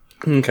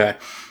 Okay.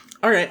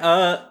 All right.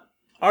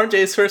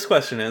 RJ's first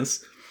question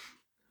is,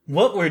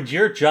 what would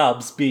your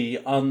jobs be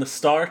on the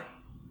Star...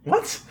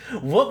 What?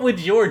 What would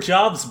your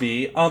jobs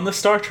be on the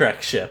Star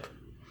Trek ship?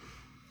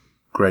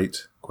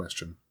 Great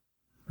question.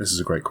 This is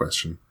a great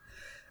question.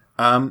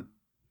 Oren,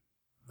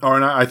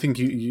 I think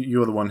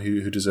you're the one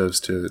who deserves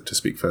to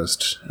speak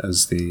first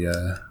as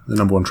the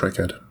number one Trek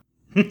head.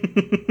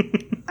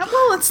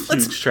 Well, let's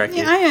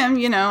yeah, I am.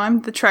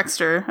 I'm the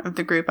Trekster of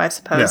the group, I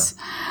suppose.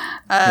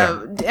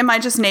 Yeah. Am I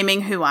just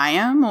naming who I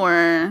am,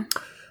 or?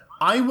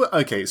 I've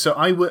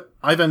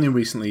only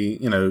recently,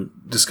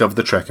 discovered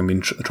the Trek and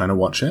been trying to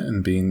watch it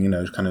and being,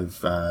 trying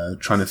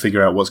to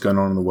figure out what's going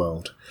on in the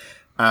world.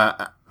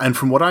 And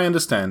from what I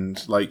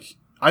understand,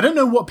 I don't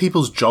know what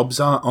people's jobs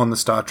are on the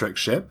Star Trek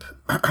ship.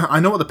 I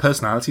know what the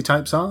personality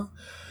types are,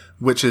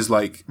 which is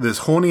there's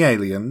horny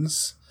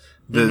aliens,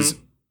 there's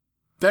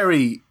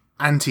very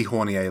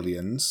anti-horny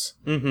aliens,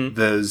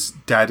 there's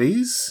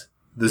daddies,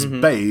 there's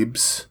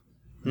babes,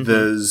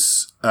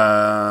 there's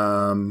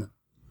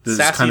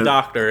sassy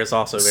doctor is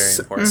also very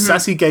important.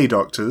 Sassy gay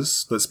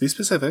doctors, let's be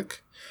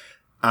specific.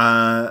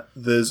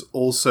 There's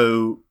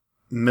also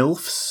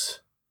MILFs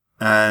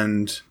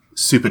and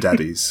super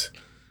daddies.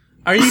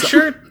 Are you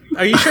sure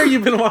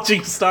you've been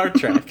watching Star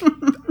Trek?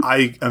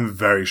 I am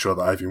very sure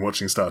that I've been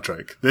watching Star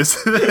Trek. This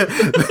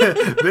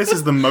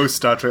is the most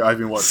Star Trek I've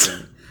been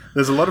watching.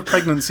 There's a lot of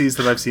pregnancies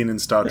that I've seen in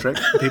Star Trek.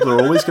 People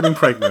are always getting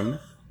pregnant.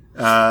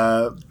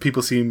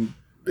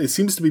 It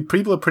seems to be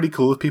people are pretty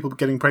cool with people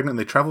getting pregnant.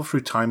 They travel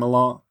through time a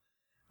lot.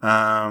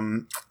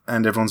 And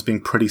everyone's being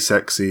pretty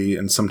sexy,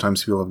 and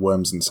sometimes people have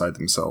worms inside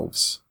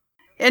themselves.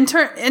 In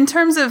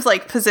terms of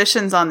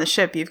positions on the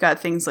ship, you've got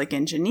things like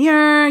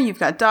engineer, you've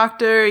got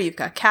doctor, you've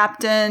got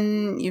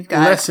captain, you've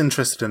got... Less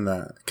interested in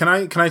that. Can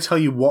I tell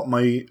you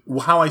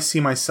how I see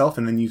myself,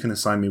 and then you can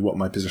assign me what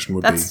my position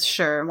would be? That's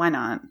sure, why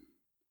not?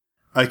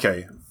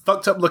 Okay,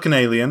 fucked up looking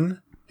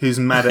alien who's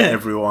mad at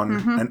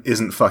everyone and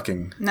isn't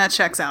fucking. That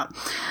checks out.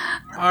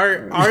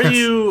 Are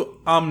you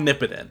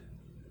omnipotent?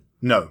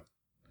 No.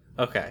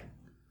 Okay.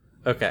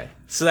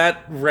 So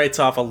that writes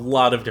off a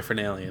lot of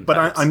different alien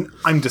types. But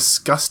I'm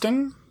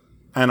disgusting,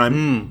 and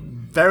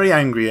I'm very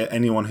angry at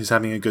anyone who's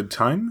having a good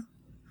time,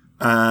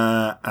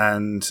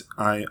 and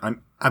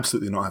I'm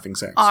absolutely not having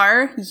sex.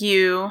 Are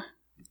you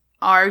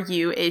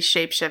a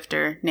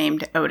shapeshifter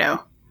named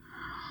Odo?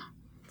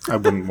 I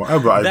wouldn't.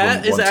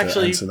 That is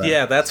actually,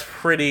 yeah, that's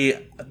pretty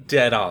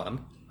dead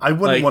on. I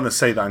wouldn't want to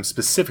say that I'm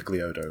specifically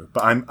Odo,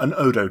 but I'm an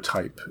Odo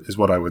type, is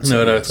what I would say.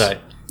 An Odo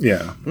type.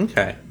 Yeah.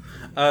 Okay.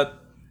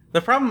 The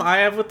problem I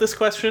have with this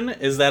question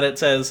is that it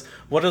says,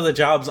 what are the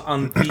jobs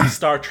on the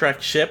Star Trek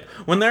ship?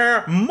 When there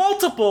are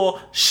multiple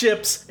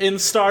ships in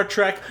Star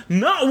Trek,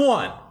 not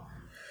one.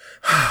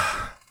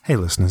 Hey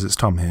listeners, it's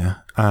Tom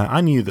here. I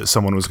knew that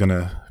someone was going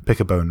to pick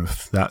a bone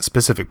with that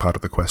specific part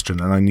of the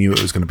question, and I knew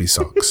it was going to be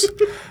Socks.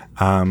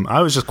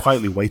 I was just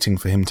quietly waiting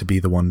for him to be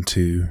the one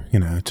to,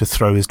 to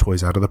throw his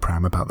toys out of the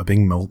pram about there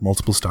being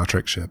multiple Star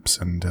Trek ships,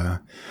 and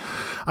I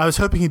was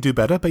hoping he'd do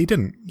better, but he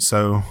didn't,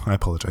 so I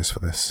apologize for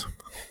this.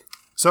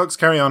 Socks,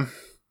 carry on.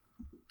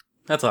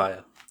 That's all I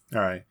have. All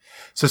right.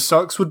 So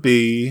Socks would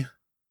be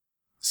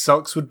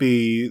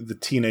the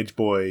teenage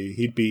boy.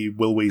 He'd be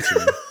Will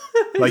Wheaton.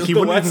 Like he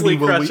wouldn't Wesley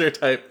even be Crusher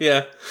type,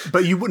 yeah.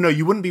 But you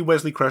wouldn't be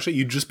Wesley Crusher.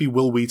 You'd just be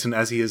Will Wheaton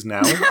as he is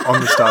now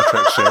on the Star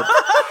Trek ship,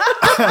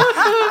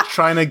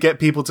 trying to get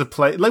people to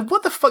play. Like,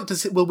 what the fuck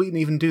does Will Wheaton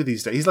even do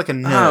these days? He's like a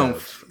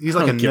nerd. He's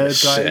like a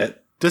nerd guy.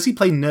 Shit. Does he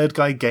play nerd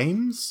guy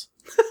games?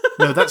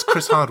 No, that's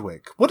Chris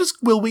Hardwick. What does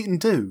Will Wheaton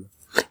do?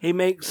 He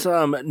makes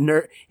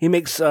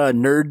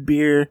nerd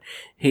beer.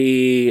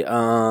 He He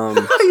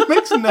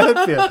makes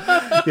nerd beer.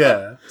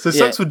 Yeah. So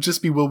Socks would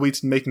just be Will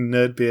Wheaton making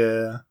nerd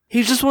beer.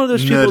 He's just one of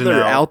those people that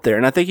are out there,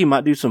 and I think he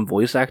might do some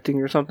voice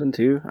acting or something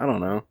too. I don't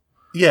know.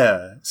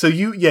 Yeah. So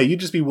you'd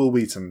just be Will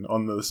Wheaton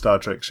on the Star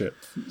Trek ship,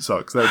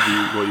 Socks. That'd be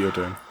what you're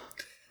doing.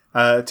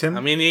 Tim?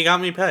 I mean, you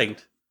got me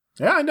pegged.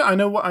 Yeah, I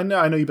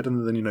know you better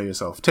than you know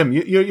yourself. Tim,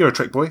 you're a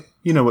Trek boy.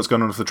 You know what's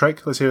going on with the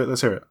Trek. Let's hear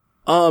it.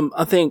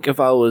 I think if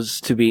I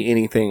was to be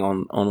anything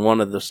on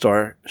one of the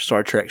Star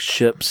Trek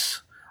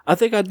ships, I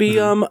think I'd be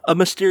a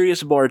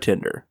mysterious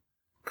bartender.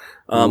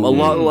 A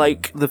lot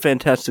like the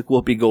fantastic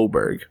Whoopi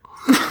Goldberg.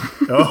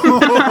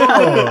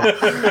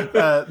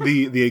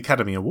 The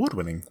Academy Award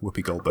winning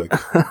Whoopi Goldberg.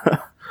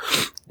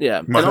 Yeah,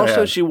 and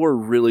also she wore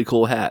really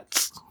cool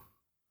hats.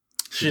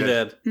 She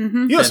did.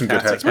 Mm-hmm. You have some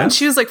good hats, man. And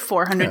she was like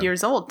 400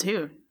 years old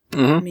too.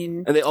 Mm-hmm. I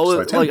mean, and they all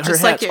look like her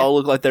hats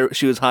all look like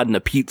she was hiding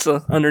a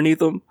pizza underneath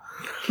them.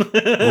 That's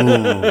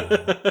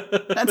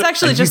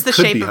actually just the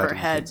shape of her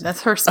head. Pizza.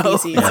 That's her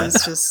species.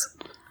 It's just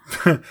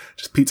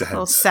pizza heads.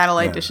 Little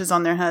satellite dishes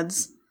on their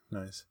heads.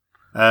 Nice.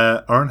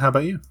 Oren, how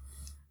about you?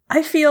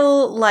 I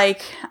feel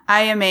like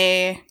I am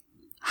a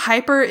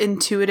hyper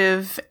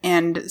intuitive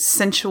and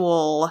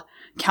sensual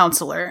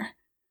counselor.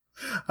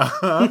 Sure.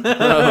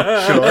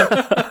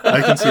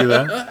 I can see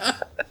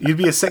that. You'd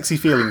be a sexy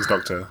feelings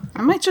doctor.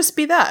 I might just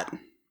be that.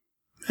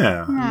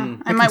 Yeah.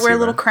 I might wear a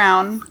little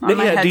crown on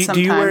my head sometimes.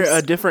 Do you wear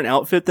a different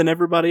outfit than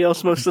everybody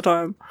else most of the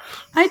time?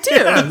 I do.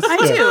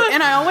 I do.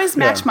 And I always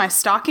match my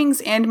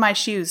stockings and my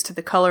shoes to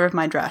the color of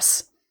my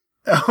dress.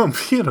 Oh,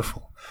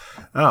 beautiful.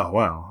 Oh,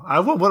 wow.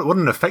 What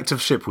an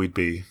effective ship we'd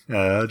be.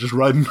 Just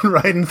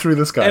riding through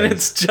the sky. And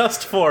it's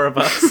just four of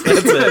us.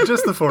 That's it.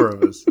 Just the four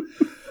of us.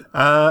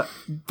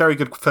 Very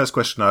good first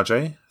question,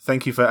 RJ.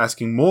 Thank you for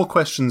asking more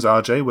questions,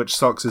 RJ, which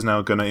Socks is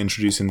now going to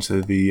introduce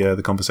into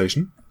the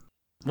conversation.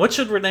 What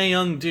should Renee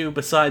Young do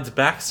besides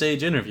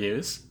backstage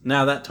interviews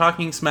now that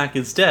Talking Smack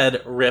is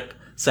dead? Rip,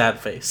 sad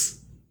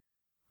face.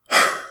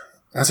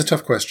 That's a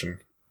tough question.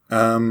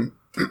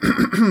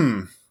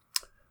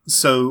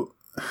 So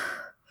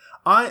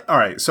I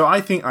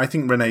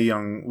think Renee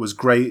Young was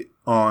great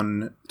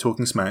on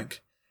Talking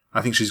Smack.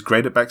 I think she's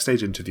great at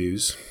backstage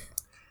interviews.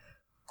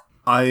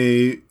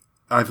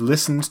 I've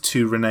listened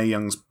to Renee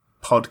Young's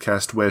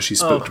podcast where she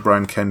spoke to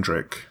Brian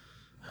Kendrick.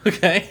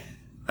 Okay.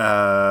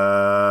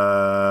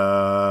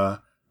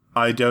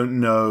 I don't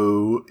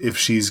know if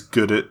she's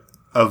good at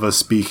other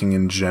speaking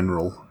in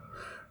general.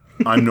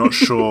 I'm not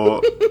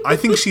sure. I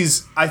think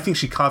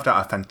she carved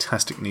out a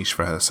fantastic niche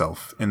for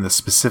herself in the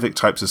specific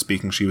types of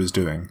speaking she was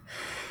doing.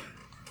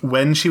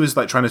 When she was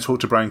trying to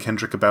talk to Brian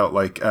Kendrick about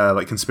like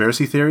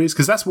conspiracy theories,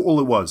 because that's what all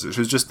it was. It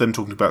was just them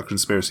talking about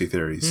conspiracy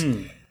theories.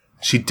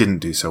 She didn't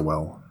do so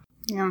well.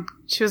 Yeah,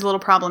 she was a little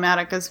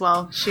problematic as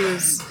well.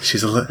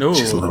 She's a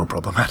little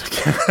problematic.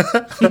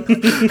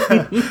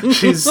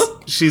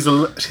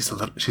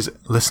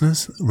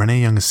 Listeners,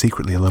 Renee Young is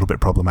secretly a little bit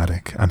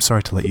problematic. I'm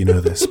sorry to let you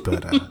know this,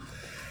 but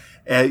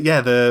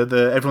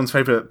the everyone's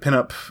favorite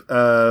pinup,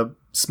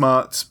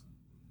 smart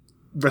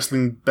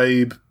wrestling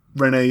babe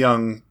Renee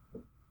Young,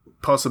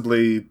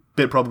 possibly a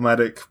bit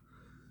problematic,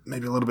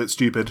 maybe a little bit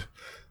stupid,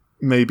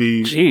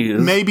 maybe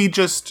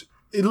just.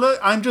 Look,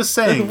 I'm just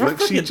saying. We're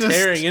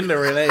tearing into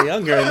Renee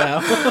Young right now.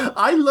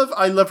 I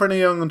love Renee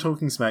Young on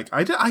Talking Smack.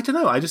 I don't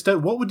know. I just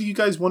don't. What would you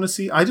guys want to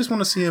see? I just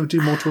want to see her do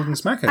more Talking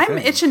Smack. I'm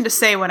itching to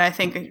say what I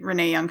think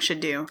Renee Young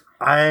should do.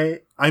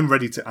 I'm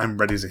ready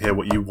to hear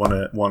what you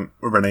want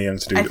Renee Young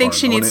to do. I think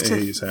she needs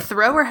to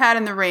throw her hat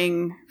in the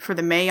ring for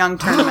the Mae Young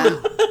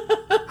tournament.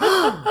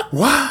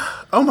 What?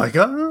 Oh my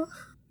god.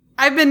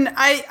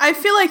 I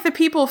feel like the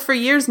people for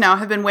years now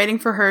have been waiting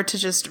for her to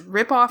just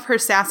rip off her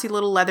sassy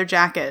little leather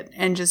jacket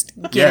and just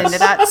get into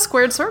that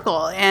squared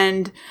circle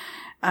and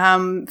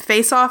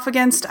face off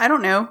against, I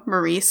don't know,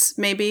 Maurice,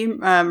 maybe.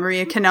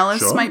 Maria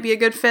Kanellis might be a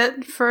good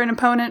fit for an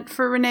opponent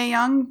for Renee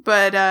Young.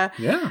 But,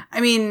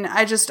 I mean,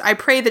 I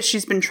pray that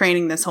she's been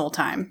training this whole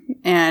time.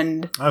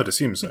 And I would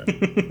assume so.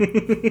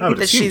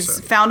 That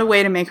she's found a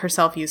way to make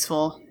herself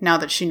useful now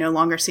that she no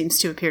longer seems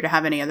to appear to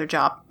have any other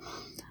job.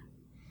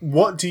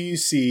 What do you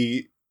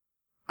see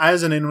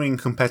as an in-ring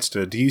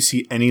competitor, do you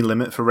see any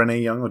limit for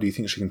Renee Young, or do you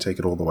think she can take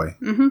it all the way?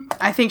 Mm-hmm.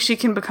 I think she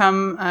can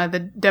become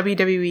the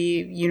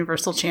WWE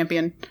Universal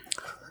Champion.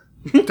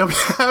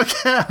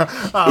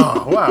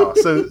 Oh, wow.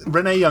 So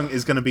Renee Young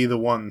is going to be the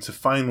one to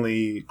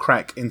finally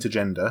crack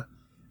intergender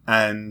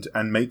and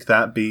make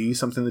that be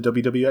something that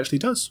WWE actually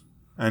does.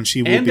 And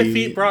she will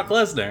defeat Brock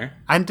Lesnar.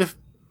 And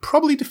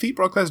probably defeat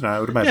Brock Lesnar, I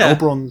would imagine. Yeah. Or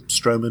Braun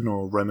Strowman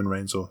or Roman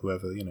Reigns or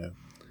whoever,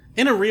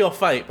 In a real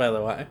fight, by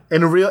the way.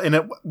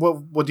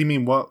 What do you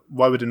mean?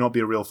 Why would it not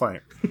be a real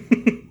fight?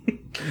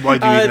 Why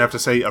do you even have to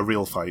say a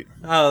real fight?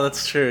 Oh,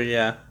 that's true,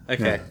 yeah.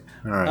 Okay.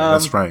 Yeah. All right,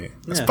 that's right.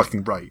 That's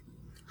fucking right.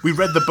 We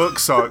read the book,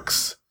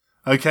 Socks.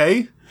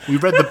 Okay? We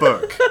read the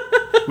book.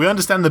 We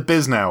understand the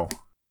biz now.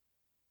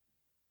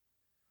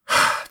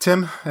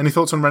 Tim, any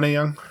thoughts on Renee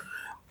Young?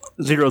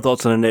 Zero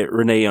thoughts on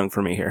Renee Young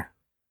for me here.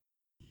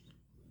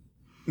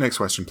 Next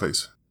question,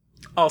 please.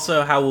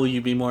 Also, how will you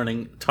be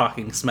mourning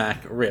Talking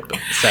Smack rip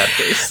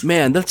Saturdays?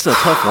 Man, that's a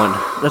tough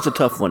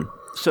one.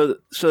 So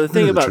the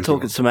thing about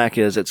Talking Smack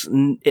is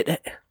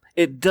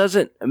it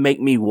doesn't make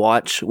me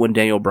watch when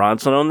Daniel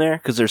Bryan's not on there,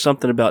 because there's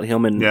something about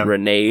him and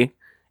Renee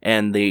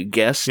and the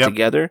guests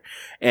together,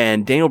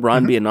 and Daniel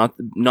Bryan being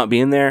not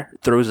being there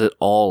throws it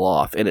all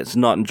off, and it's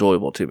not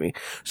enjoyable to me.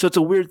 So it's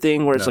a weird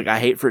thing where it's like I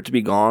hate for it to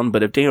be gone,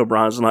 but if Daniel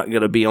Bryan's not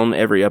going to be on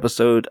every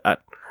episode, I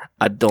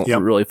don't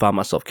really find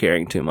myself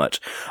caring too much.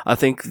 I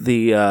think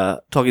the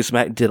Talking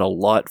Smack did a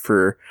lot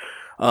for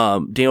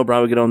Daniel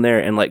Bryan would get on there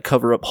and like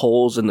cover up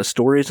holes in the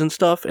stories and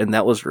stuff, and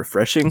that was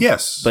refreshing.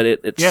 Yes,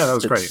 but that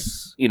was great.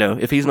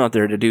 If he's not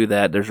there to do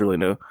that, there's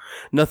really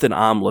nothing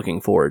I'm looking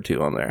forward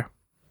to on there.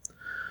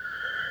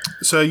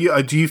 So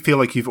do you feel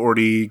like you've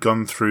already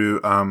gone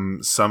through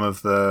some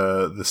of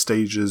the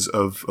stages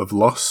of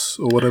loss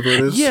or whatever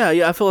it is? Yeah,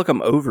 I feel like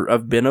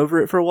I've been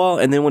over it for a while,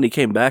 and then when he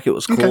came back, it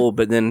was cool,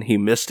 but then he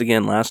missed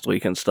again last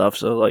week and stuff,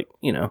 so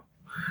Yeah.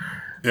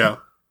 You're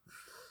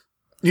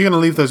going to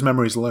leave those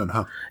memories alone,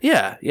 huh?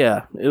 Yeah.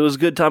 It was a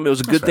good time. It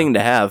was a good thing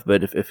to have,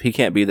 but if he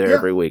can't be there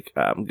every week,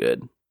 I'm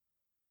good.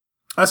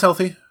 That's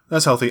healthy.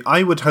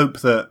 I would hope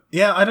that...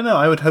 Yeah, I don't know.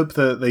 I would hope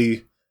that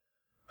they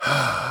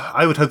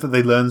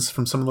learn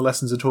from some of the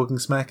lessons of Talking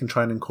Smack and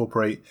try and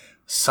incorporate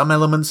some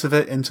elements of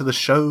it into the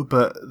show,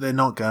 but they're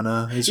not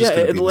gonna. It's just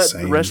gonna be the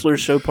same. Let wrestlers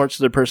show parts of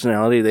their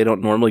personality they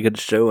don't normally get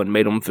to show, and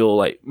made them feel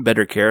like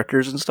better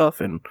characters and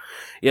stuff. And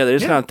they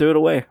just kind of threw it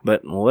away.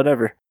 But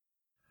whatever.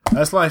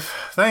 That's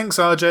life. Thanks,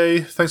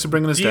 RJ. Thanks for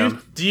bringing us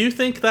down. Do you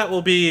think that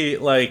will be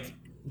like?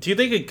 Do you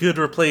think a good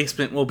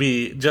replacement will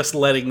be just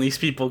letting these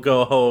people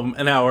go home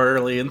an hour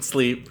early and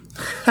sleep?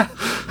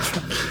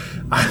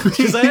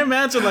 Because I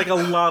imagine like a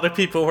lot of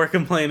people were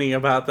complaining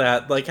about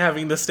that, like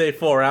having to stay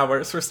 4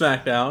 hours for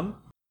SmackDown.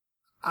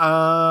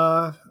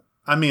 I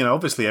mean,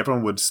 obviously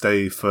everyone would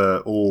stay for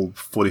all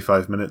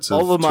 45 minutes of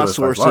all of my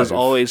sources Live.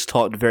 Always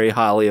talked very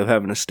highly of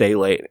having to stay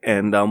late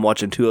and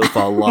watching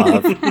 205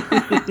 Live.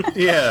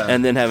 Yeah.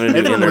 And then having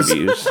to do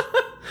interviews.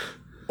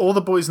 All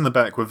the boys in the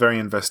back were very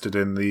invested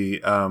in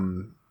the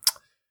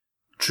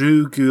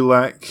Drew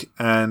Gulak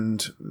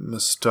and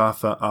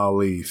Mustafa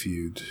Ali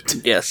feud.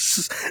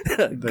 Yes.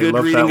 Good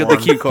reading of the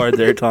cue card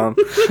there, Tom.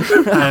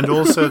 And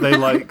also they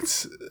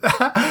liked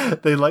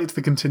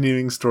the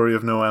continuing story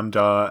of Noam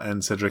Dar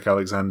and Cedric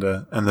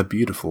Alexander and the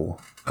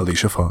beautiful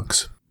Alicia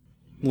Fox.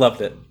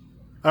 Loved it.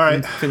 All right.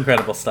 It's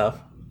incredible stuff.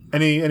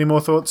 Any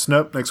more thoughts?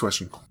 Nope. Next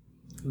question.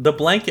 The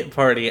Blanket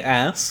Party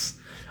asks,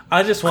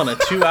 I just want a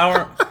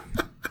 2-hour...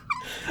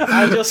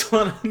 No.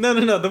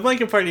 The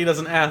Blanket Party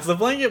doesn't ask. The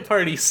Blanket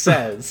Party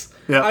says,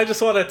 I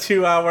just want a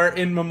 2-hour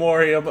in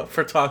memoriam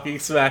for Talking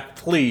Smack,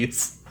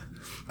 please.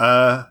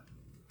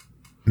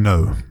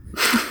 No.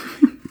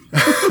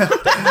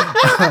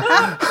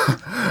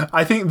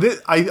 I think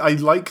I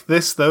like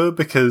this though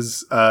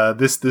because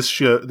this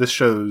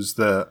shows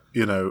that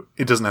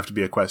it doesn't have to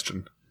be a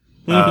question.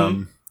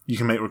 Mm-hmm. You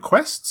can make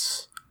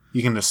requests.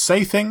 You can just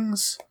say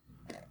things.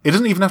 It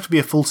doesn't even have to be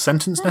a full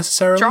sentence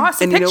necessarily. Draw us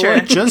a picture. You know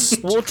what?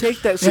 Just we'll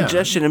take that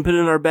suggestion and put it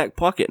in our back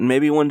pocket, and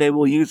maybe one day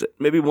we'll use it.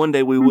 Maybe one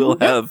day we will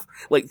have,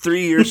 like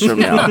 3 years from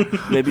now,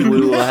 maybe we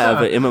will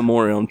have an in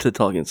memoriam to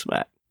Talking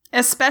Smack.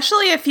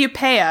 Especially if you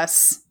pay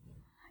us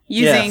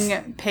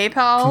using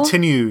PayPal.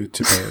 Continue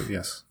to pay it,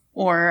 yes.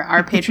 Or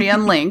our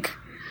Patreon link.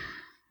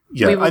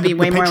 Yeah, we will be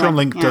way the more Patreon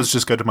link does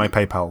just go to my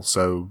PayPal,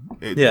 so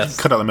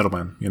cut out the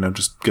middleman.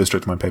 Just go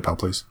straight to my PayPal,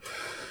 please.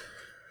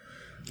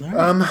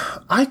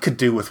 I could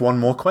do with one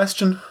more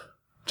question.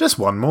 Just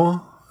one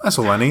more. That's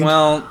all I need.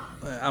 Well,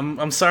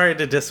 I'm sorry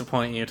to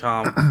disappoint you,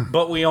 Tom,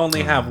 but we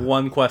only have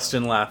one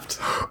question left.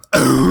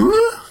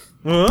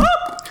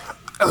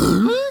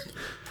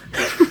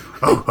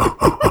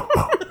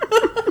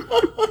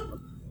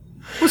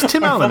 Was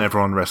Tim Allen ever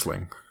on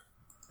wrestling?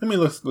 Let me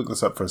look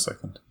this up for a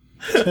second.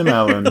 Tim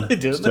Allen,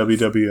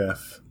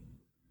 WWF.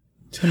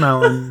 Tim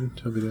Allen,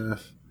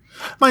 WWF.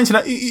 My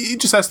internet, you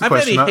just asked the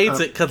question. I bet he hates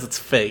it because it's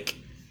fake.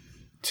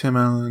 Tim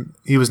Allen,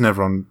 he was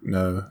never on.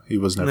 No, he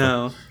was never.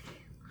 No.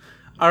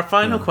 Our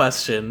final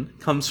question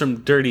comes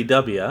from Dirty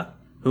W,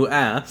 who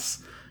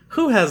asks,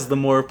 Who has the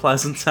more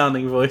pleasant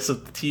sounding voice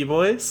of the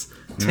T-Boys?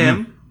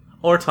 Tim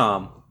or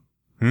Tom?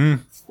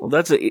 Well,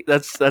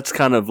 that's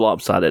kind of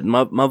lopsided.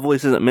 My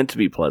voice isn't meant to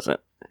be pleasant.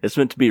 It's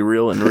meant to be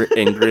real and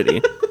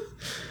gritty.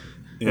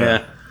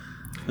 Yeah.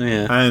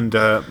 And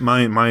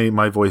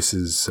my voice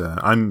is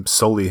I'm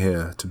solely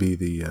here to be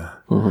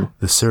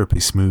the syrupy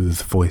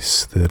smooth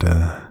voice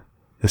that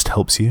just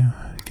helps you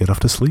get off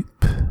to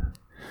sleep,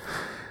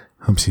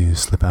 helps you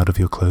slip out of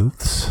your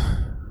clothes,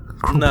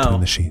 crawl between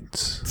the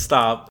sheets.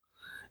 Stop.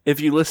 If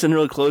you listen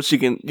real close, you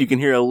can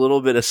hear a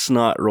little bit of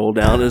snot roll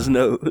down his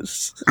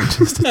nose.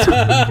 Just a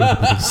tiny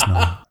bit of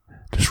snot,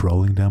 just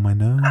rolling down my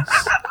nose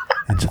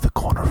into the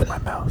corner of my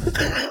mouth.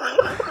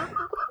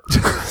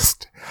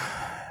 Just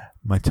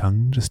my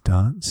tongue just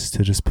darts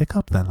to just pick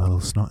up that little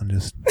snot and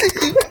just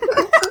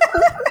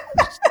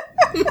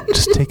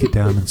take it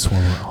down and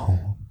swallow it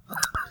whole.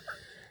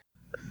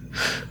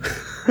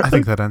 I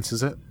think that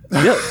answers it.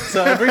 Yep.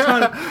 So every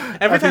time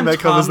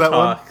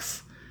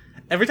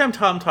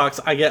Tom talks,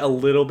 I get a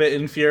little bit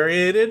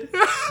infuriated.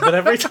 But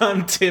every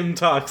time Tim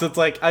talks, it's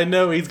like I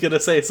know he's gonna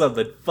say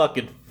something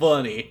fucking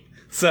funny,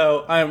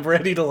 so I'm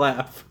ready to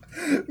laugh.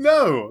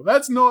 No,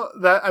 that's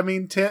not that. I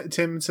mean,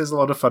 Tim says a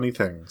lot of funny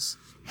things,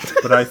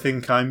 but I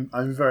think I'm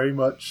very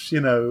much,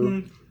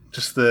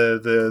 just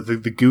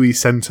the gooey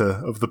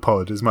center of the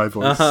pod is my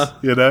voice.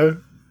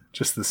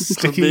 Just the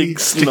sticky, the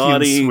big,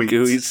 snotty, and sweet.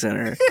 gooey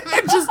center.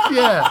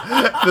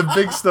 The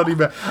big snotty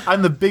mess.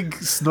 I'm the big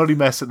snotty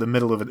mess in the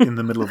middle of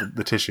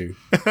the tissue.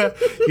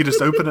 You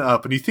just open it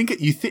up, and you think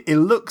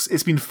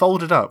it's been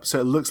folded up, so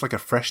it looks like a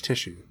fresh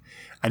tissue.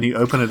 And you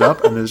open it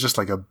up, and there's just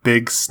like a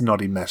big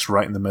snotty mess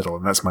right in the middle,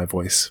 and that's my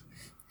voice.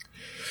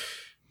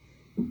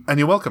 And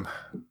you're welcome.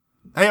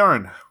 Hey,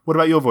 Aaron, what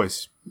about your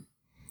voice?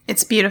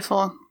 It's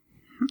beautiful.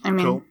 I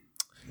mean, cool.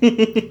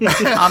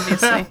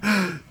 Obviously.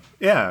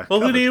 Yeah. Well,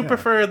 who do you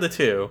prefer the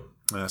two?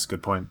 That's a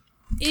good point.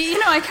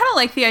 I kind of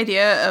like the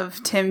idea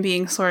of Tim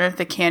being sort of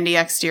the candy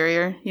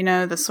exterior,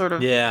 the sort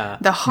of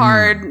the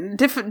hard,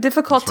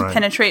 difficult to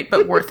penetrate,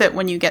 but worth it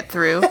when you get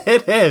through.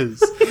 It is.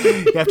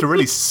 You have to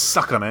really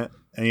suck on it,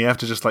 and you have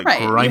to just grind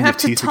your teeth against it. You have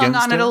to tongue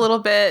on it a little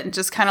bit and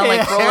just kind of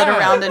roll it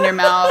around in your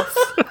mouth.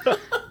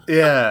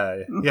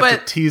 Yeah, you have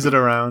to tease it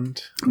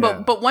around.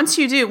 But once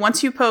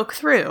you poke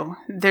through,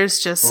 there's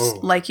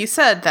just, like you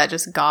said, that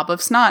just gob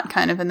of snot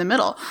kind of in the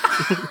middle.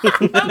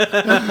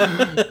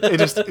 It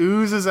just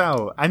oozes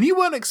out. And you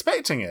weren't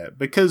expecting it,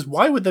 because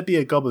why would there be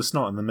a gob of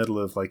snot in the middle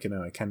of, a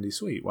candy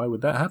sweet? Why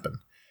would that happen?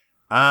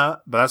 But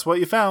that's what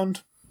you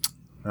found.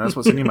 And that's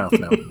what's in your mouth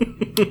now.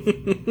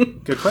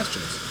 Good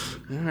questions.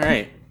 All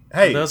right.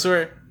 Hey. Those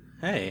were...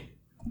 Hey.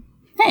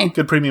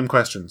 Good premium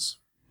questions.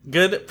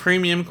 Good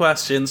premium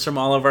questions from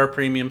all of our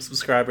premium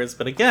subscribers.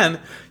 But again,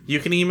 you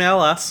can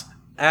email us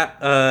at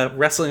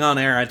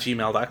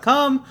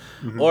wrestlingonair@gmail.com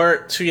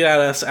or tweet at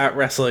us at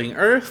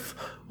WrestlingEarth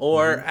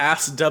or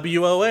ask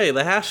WOA,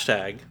 the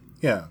hashtag.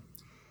 Yeah.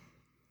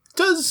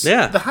 Does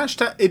the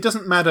hashtag... It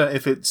doesn't matter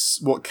if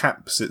it's what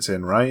caps it's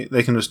in, right?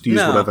 They can just use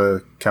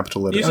whatever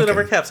capital letter. Use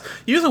whatever caps.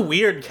 Use a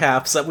weird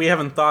caps that we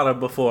haven't thought of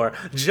before.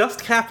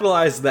 Just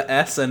capitalize the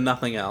S and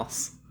nothing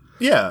else.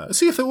 Yeah,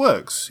 see if it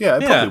works. Yeah,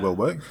 it probably will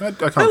work. I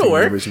can't think of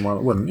any reason why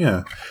it wouldn't,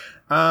 yeah.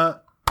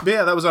 But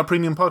yeah, that was our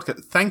premium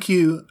podcast. Thank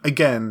you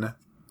again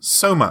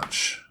so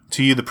much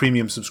to you, the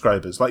premium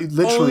subscribers.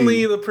 Literally...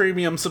 Only the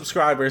premium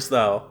subscribers,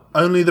 though.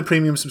 Only the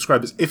premium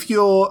subscribers. If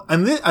you're...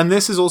 And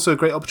this is also a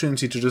great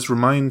opportunity to just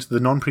remind the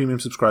non-premium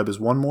subscribers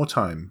one more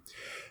time.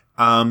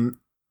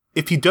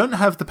 If you don't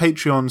have the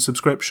Patreon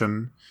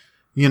subscription,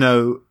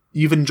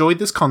 you've enjoyed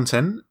this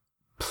content,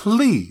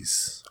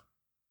 please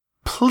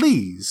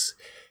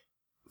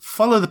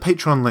follow the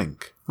Patreon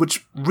link,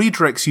 which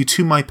redirects you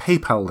to my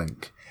PayPal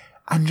link,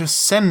 and just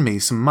send me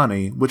some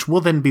money, which will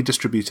then be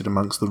distributed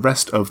amongst the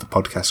rest of the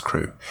podcast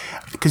crew.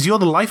 Because you're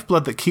the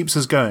lifeblood that keeps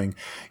us going.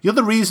 You're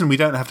the reason we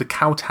don't have to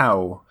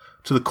kowtow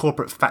to the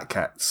corporate fat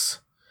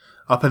cats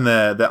up in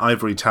their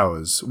ivory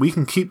towers. We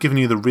can keep giving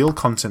you the real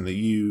content that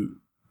you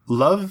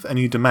love and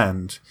you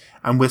demand,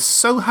 and we're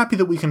so happy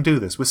that we can do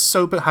this. We're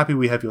so happy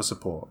we have your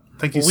support.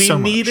 Thank you so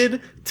much. We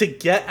needed to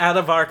get out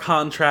of our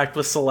contract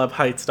with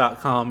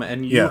celebheights.com,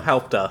 and you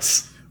helped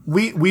us.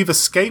 We've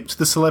escaped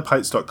the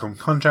celebheights.com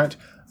contract.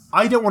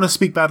 I don't want to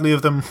speak badly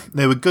of them.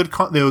 They were good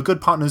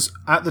partners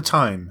at the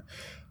time,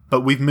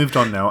 but we've moved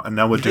on now, and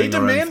now we're doing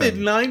our own thing. They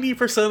demanded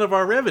 90% of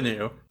our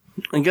revenue.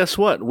 And guess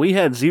what? We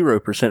had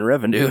 0%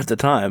 revenue at the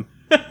time.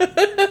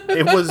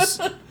 It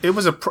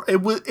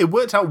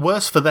worked out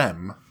worse for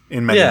them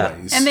in many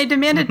ways. And they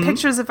demanded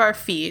pictures of our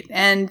feet,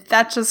 and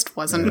that just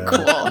wasn't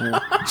cool.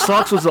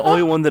 Socks was the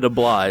only one that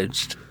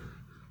obliged.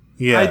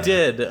 Yeah, I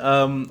did.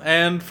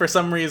 And for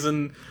some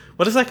reason,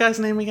 what is that guy's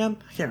name again?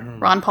 I can't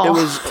remember. Ron Paul. It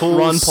was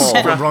Ron Paul.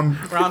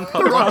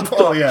 Ron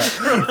Paul. Yeah.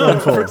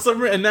 Ron Paul. For some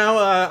reason, and now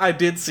I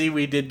did see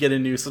we did get a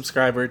new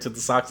subscriber to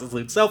the Socks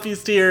Salute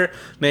Selfies tier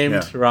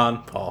named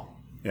Ron Paul.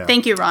 Yeah.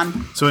 Thank you,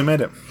 Ron. So we made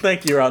it.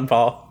 Thank you, Ron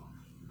Paul.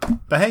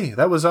 But hey,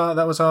 that was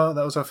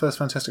our first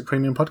fantastic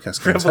premium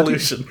podcast.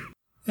 Revolution.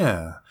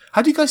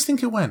 How do you guys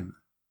think it went?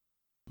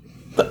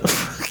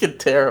 fucking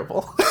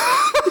terrible.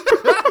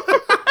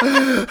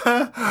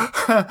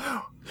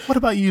 What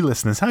about you,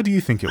 listeners? How do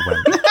you think it went?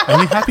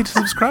 Are you happy to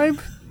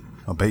subscribe?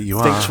 I'll bet you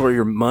are. Thanks for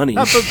your money.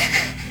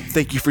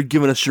 Thank you for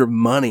giving us your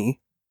money.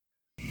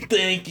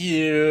 Thank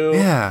you.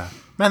 Yeah.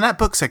 Man, that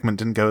book segment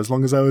didn't go as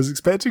long as I was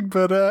expecting,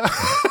 but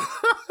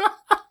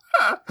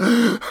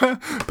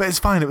but it's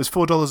fine. It was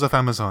 $4 off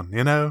Amazon,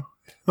 you know?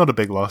 Not a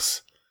big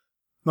loss.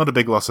 Not a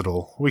big loss at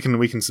all. We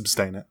can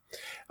sustain it.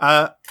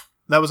 That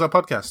was our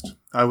podcast.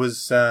 I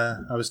was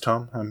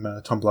Tom. I'm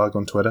Tom Blarg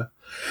on Twitter.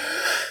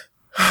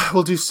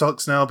 We'll do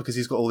Socks now because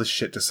he's got all this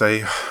shit to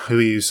say. Who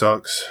are you,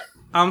 Socks?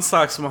 I'm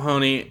Socks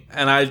Mahoney,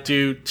 and I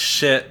do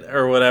shit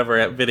or whatever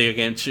at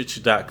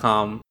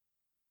videogamechoochoo.com.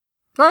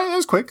 All right, that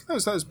was quick. That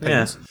was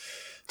painless. Yeah.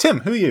 Tim,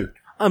 who are you?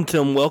 I'm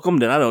Tim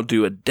Welcomed, and I don't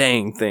do a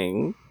dang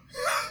thing.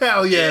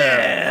 Hell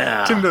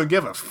yeah. Tim don't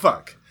give a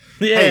fuck.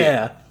 Yeah.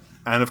 Hey.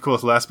 And of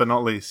course, last but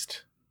not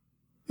least,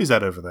 who's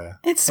that over there?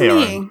 It's me.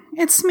 Oren.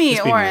 It's me,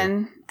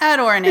 Oren. At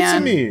Oren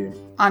Ann. It's me.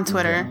 On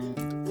Twitter.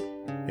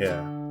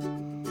 Yeah.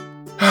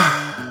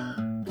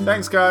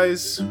 Thanks,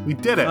 guys. We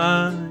did it.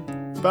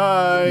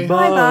 Bye.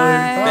 Bye.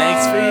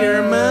 Thanks for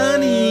your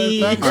money.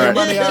 Thanks for your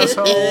money,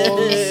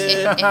 assholes.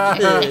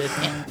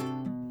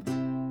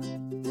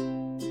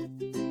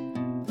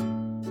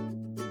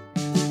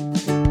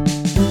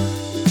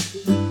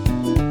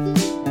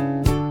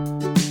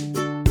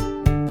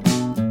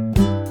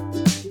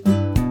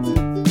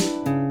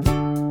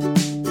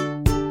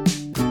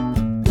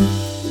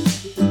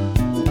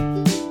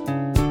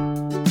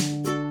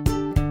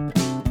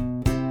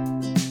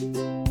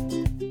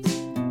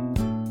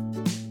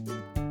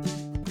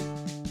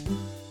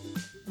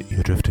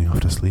 You're drifting off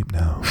to sleep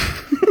now.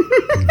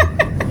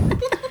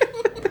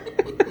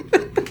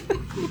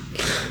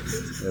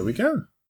 There we go.